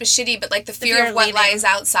relationship is shitty, but like the fear of what leaving. lies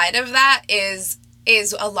outside of that is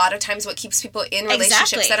a lot of times what keeps people in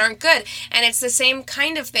relationships Exactly. that aren't good. And it's the same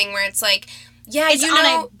kind of thing where it's like, yeah, it's you on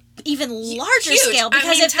know... a even larger huge. scale, I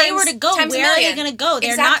because mean, if they were to go, times a where are they million. going to go?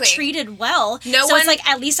 They're Exactly. not treated well. No so one- it's like,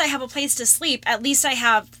 at least I have a place to sleep. At least I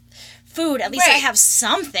have food. At least I Right. have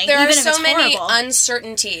something, There even are if so it's many horrible.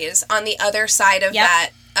 uncertainties on the other side of Yep.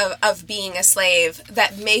 that, of being a slave,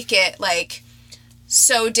 that make it, like,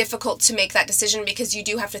 so difficult to make that decision, because you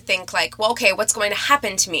do have to think, like, well, okay, what's going to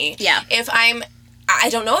happen to me? Yeah. If I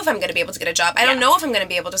don't know if I'm going to be able to get a job. I don't Yeah. know if I'm going to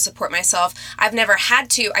be able to support myself. I've never had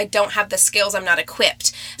to. I don't have the skills. I'm not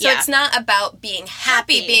equipped. So Yeah. it's not about being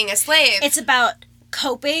happy being a slave. It's about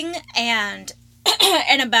coping and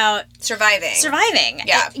and about surviving.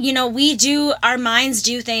 Yeah. You know, our minds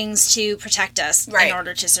do things to protect us Right. in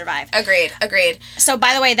order to survive. Agreed. So,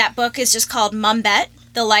 by the way, that book is just called Mum Bet,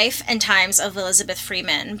 The Life and Times of Elizabeth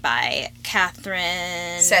Freeman by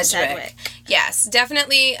Catherine Sedgwick. Yes,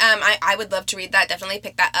 definitely. I would love to read that. Definitely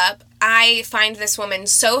pick that up. I find this woman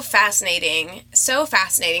so fascinating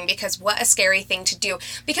because what a scary thing to do.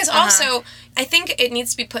 Because also, I think it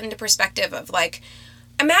needs to be put into perspective of, like,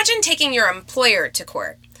 imagine taking your employer to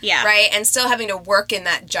court. Yeah. Right? And still having to work in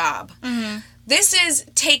that job. Mm-hmm. This is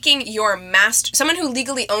taking your master, someone who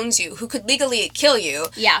legally owns you, who could legally kill you.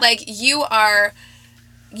 Yeah. Like, you are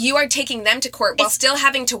taking them to court while still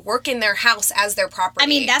having to work in their house as their property. I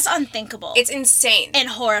mean, that's unthinkable. It's insane. And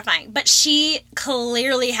horrifying. But she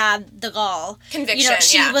clearly had the gall. Conviction, You know,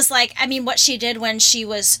 she yeah. was like, I mean, what she did when she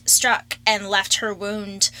was struck and left her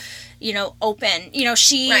wound, you know, open. You know,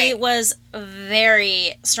 she Right. was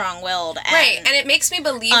very strong-willed and right, and it makes me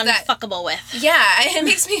believe that... unfuckable with. Yeah, it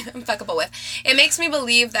makes me unfuckable with. It makes me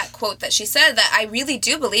believe that quote that she said, that I really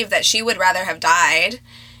do believe that she would rather have died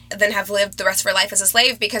than have lived the rest of her life as a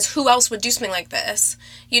slave, because who else would do something like this?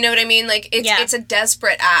 You know what I mean? Like, it's a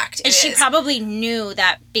desperate act. And she probably knew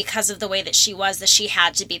that because of the way that she was, that she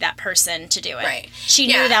had to be that person to do it. Right. She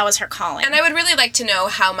knew that was her calling. And I would really like to know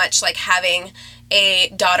how much, like, having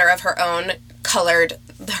a daughter of her own colored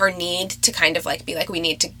her need to kind of, like, be like, we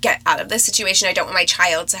need to get out of this situation. I don't want my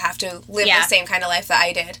child to have to live the same kind of life that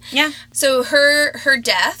I did. Yeah. So her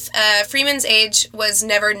death, Freeman's age was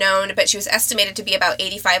never known, but she was estimated to be about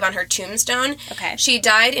 85 on her tombstone. Okay. She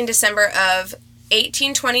died in December of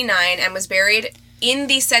 1829 and was buried in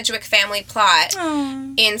the Sedgwick family plot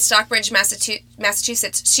in Stockbridge,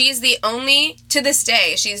 Massachusetts. She's the only, to this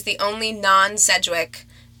day, she's the only non-Sedgwick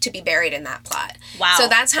to be buried in that plot. Wow. So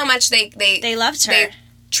that's how much they loved her. They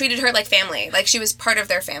treated her like family. Like, she was part of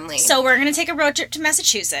their family. So we're going to take a road trip to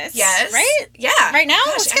Massachusetts. Yes. Right? Yeah. Right now?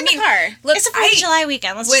 Gosh, Let's get in the car. Look, it's a 4th of July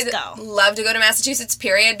weekend. Let's just go. Love to go to Massachusetts,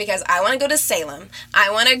 period, because I want to go to Salem. I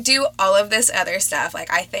want to do all of this other stuff.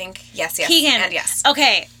 Like, I think, yes, Keegan, and yes.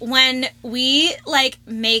 Okay, when we, like,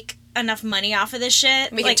 make enough money off of this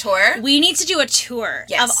shit, We can like, tour? we need to do a tour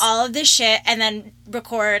Yes. of all of this shit and then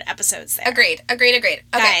record episodes there. Agreed. Okay.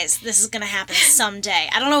 Guys, this is gonna happen someday.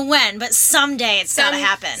 I don't know when, but someday it's gotta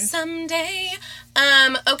happen. Someday.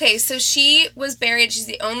 Okay, so she was buried. She's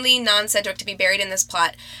the only non-Sedgwick to be buried in this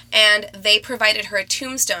plot, and they provided her a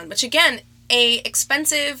tombstone, which, again, a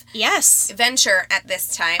expensive venture at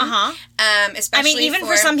this time. Especially I mean, even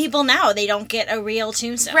for some people now, they don't get a real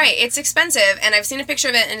tombstone. Right, it's expensive, and I've seen a picture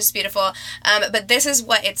of it, and it's beautiful. But this is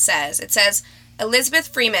what it says. It says, Elizabeth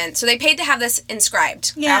Freeman. So they paid to have this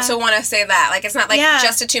inscribed. Yeah. I also want to say that. Like, it's not like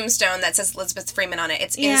just a tombstone that says Elizabeth Freeman on it.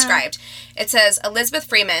 It's inscribed. It says, Elizabeth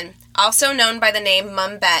Freeman, also known by the name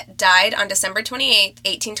Mum Bet, died on December 28,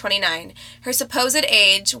 1829. Her supposed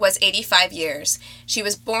age was 85 years. She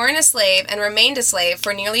was born a slave and remained a slave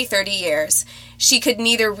for nearly 30 years. She could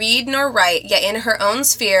neither read nor write, yet in her own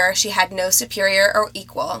sphere she had no superior or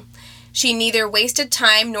equal. She neither wasted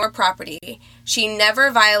time nor property. She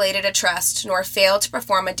never violated a trust, nor failed to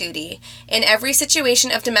perform a duty. In every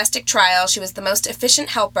situation of domestic trial, she was the most efficient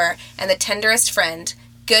helper and the tenderest friend.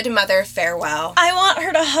 Good mother, farewell. I want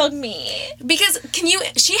her to hug me. Because,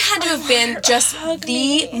 she had to have been just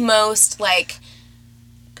the most, like,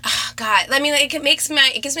 oh, God, I mean, like, it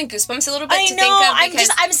gives me goosebumps a little bit to think of.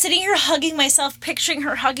 I'm sitting here hugging myself, picturing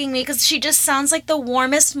her hugging me, because she just sounds like the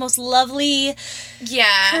warmest, most lovely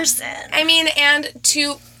person. I mean, and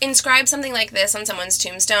to inscribe something like this on someone's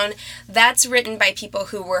tombstone, that's written by people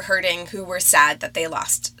who were hurting, who were sad that they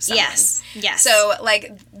lost someone. Yes. So,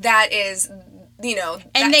 like, that is,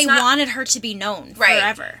 and they wanted her to be known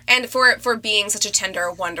forever. And for being such a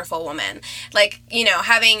tender, wonderful woman. Like,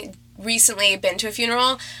 having recently been to a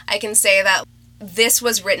funeral, I can say that this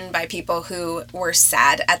was written by people who were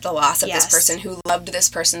sad at the loss of this person, who loved this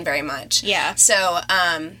person very much. Yeah. So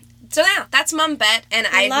yeah, that's Mum Bet, and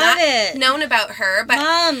I'd not known about her, but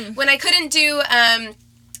when I couldn't do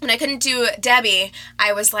Debbie,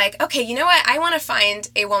 I was like, okay, you know what? I want to find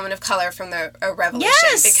a woman of color from the Revolution,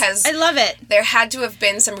 because I love it. There had to have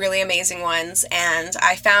been some really amazing ones, and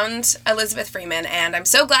I found Elizabeth Freeman, and I'm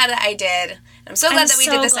so glad that I did. I'm so glad that we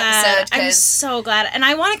did this episode. I'm so glad, and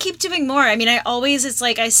I want to keep doing more. I mean, it's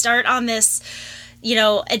like I start on this,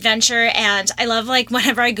 adventure, and I love, like,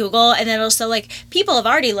 whenever I Google, and then also, like, people have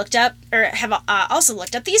already looked up, or have also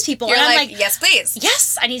looked up these people. You're and I'm like, yes, please.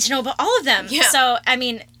 Yes, I need to know about all of them. Yeah. So, I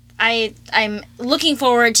mean, I'm looking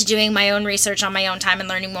forward to doing my own research on my own time and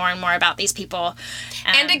learning more and more about these people.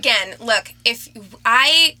 And again, look, if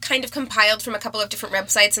I kind of compiled from a couple of different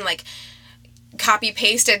websites and, like,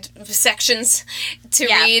 copy-pasted sections to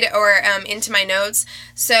read or into my notes.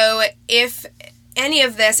 So if any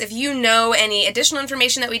of this, if you know any additional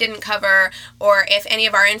information that we didn't cover, or if any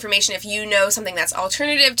of our information, if you know something that's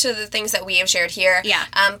alternative to the things that we have shared here,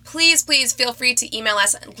 please feel free to email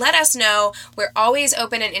us. Let us know. We're always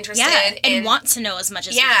open and interested and want to know as much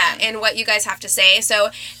as we can. in what you guys have to say. So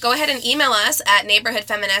go ahead and email us at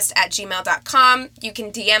neighborhoodfeminist@gmail.com. You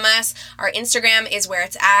can DM us. Our Instagram is where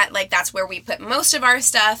it's at. Like, that's where we put most of our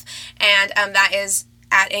stuff, and that is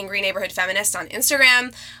at Angry Neighborhood Feminist on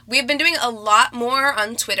Instagram. We've been doing a lot more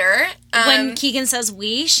on Twitter. When Keegan says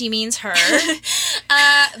we, she means her.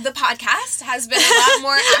 The podcast has been a lot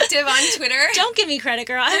more active on Twitter. Don't give me credit,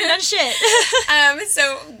 girl. I haven't done shit.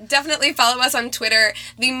 So definitely follow us on Twitter.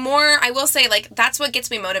 The more, I will say, like, that's what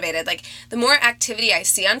gets me motivated. Like, the more activity I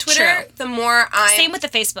see on Twitter, the more Same with the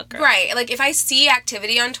Facebook group. Right. Like, if I see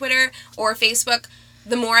activity on Twitter or Facebook,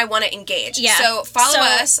 the more I want to engage. Yeah. So follow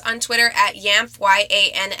us on Twitter at YANF,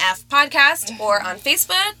 YANF podcast, or on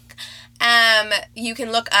Facebook You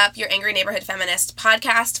can look up Your Angry Neighborhood Feminist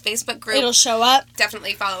podcast Facebook group. It'll show up.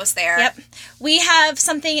 Definitely follow us there. Yep. We have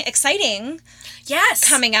something exciting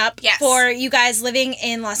coming up for you guys living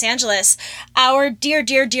in Los Angeles. Our dear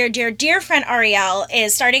friend Ariel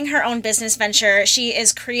is starting her own business venture. She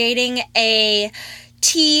is creating a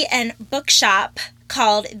tea and bookshop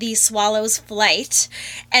called The Swallow's Flight,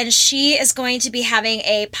 and she is going to be having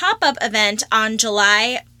a pop-up event on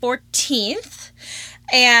July 14th.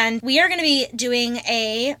 And we are going to be doing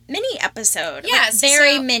a mini episode. Yes.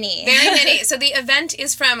 Very mini. Very mini. So the event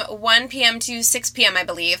is from 1 p.m. to 6 p.m., I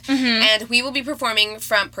believe. Mm-hmm. And we will be performing,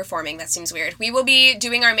 that seems weird. We will be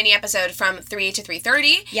doing our mini episode from 3 to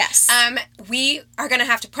 3:30. Yes. We are going to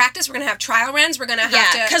have to practice. We're going to have trial runs. We're going to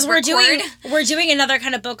have to because we're doing another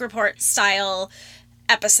kind of book report style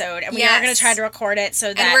episode, and we are going to try to record it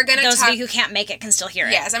so that those of you who can't make it can still hear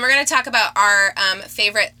it. Yes, and we're going to talk about our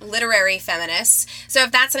favorite literary feminists. So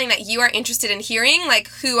if that's something that you are interested in hearing, like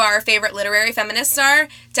who our favorite literary feminists are,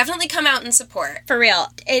 definitely come out and support. For real.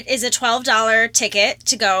 It is a $12 ticket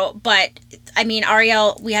to go, but I mean,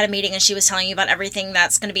 Ariel, we had a meeting and she was telling you about everything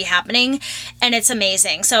that's going to be happening, and it's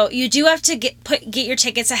amazing. So you do have to get your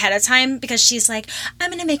tickets ahead of time, because she's like, I'm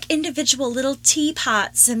going to make individual little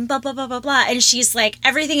teapots and blah, blah, blah, blah, blah. And she's like,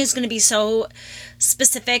 everything is going to be so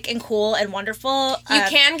specific and cool and wonderful. You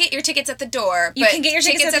can get your tickets at the door, but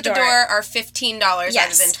tickets at the door are $15 rather than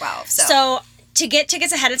 $12. So to get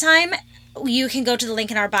tickets ahead of time, you can go to the link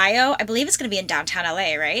in our bio. I believe it's going to be in downtown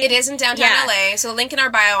LA, right? It is in downtown LA. So the link in our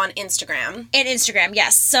bio on Instagram. And Instagram,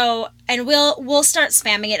 yes. So, and we'll start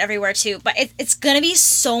spamming it everywhere too. But it's going to be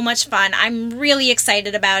so much fun. I'm really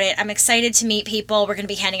excited about it. I'm excited to meet people. We're going to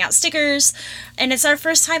be handing out stickers, and it's our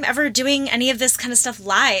first time ever doing any of this kind of stuff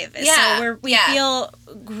live. Yeah. So we feel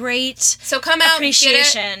great. So come out,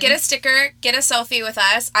 appreciation. Get a sticker, get a selfie with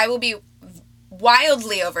us. I will be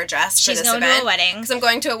wildly overdressed for this event. She's going to a wedding. Because I'm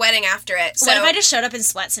going to a wedding after it. So what if I just showed up in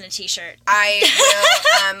sweats and a t-shirt?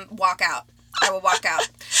 I will walk out. I will walk out.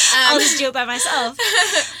 I'll just do it by myself.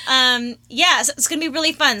 So it's going to be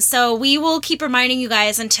really fun. So we will keep reminding you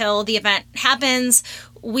guys until the event happens.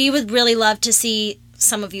 We would really love to see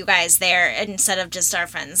some of you guys there instead of just our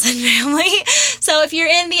friends and family. So if you're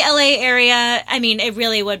in the LA area, I mean, it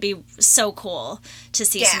really would be so cool to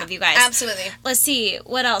see some of you guys. Absolutely. Let's see.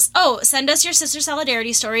 What else? Oh, send us your Sister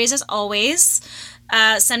Solidarity stories as always.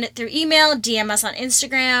 Send it through email, DM us on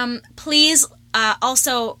Instagram. Please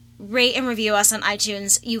also rate and review us on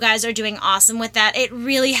iTunes. You guys are doing awesome with that. It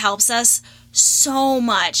really helps us so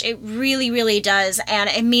much. It really, really does. And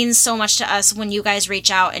it means so much to us when you guys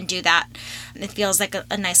reach out and do that. It feels like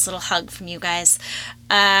a nice little hug from you guys.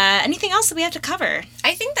 Anything else that we have to cover?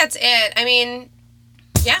 I think that's it. I mean,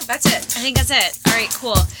 yeah, that's it. I think that's it. All right,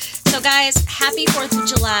 cool. So guys, happy 4th of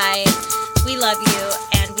July. We love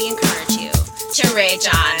you and we encourage you to rage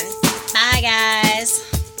on. Bye, guys.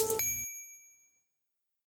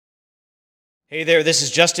 Hey there, this is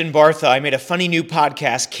Justin Bartha. I made a funny new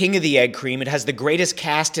podcast, King of the Egg Cream. It has the greatest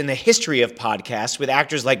cast in the history of podcasts with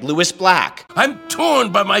actors like Louis Black. I'm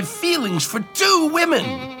torn by my feelings for two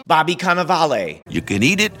women. Bobby Cannavale. You can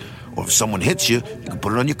eat it, or if someone hits you, you can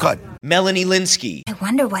put it on your cut. Melanie Linsky. I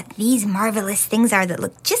wonder what these marvelous things are that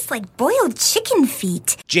look just like boiled chicken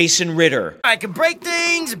feet. Jason Ritter. I can break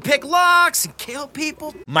things and pick locks and kill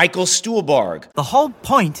people. Michael Stuhlbarg. The whole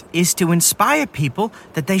point is to inspire people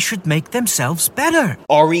that they should make themselves better.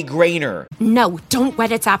 Ari Grainer. No, don't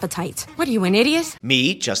whet its appetite. What are you, an idiot?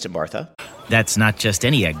 Me, Justin Bartha. That's not just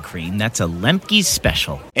any egg cream, that's a Lemke's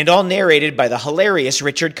special. And all narrated by the hilarious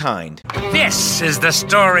Richard Kind. This is the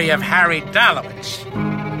story of Harry Dalowitz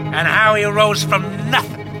and how he rose from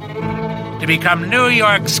nothing to become New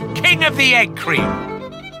York's King of the Egg Cream.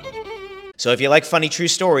 So if you like funny true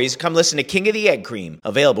stories, come listen to King of the Egg Cream,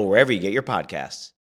 available wherever you get your podcasts.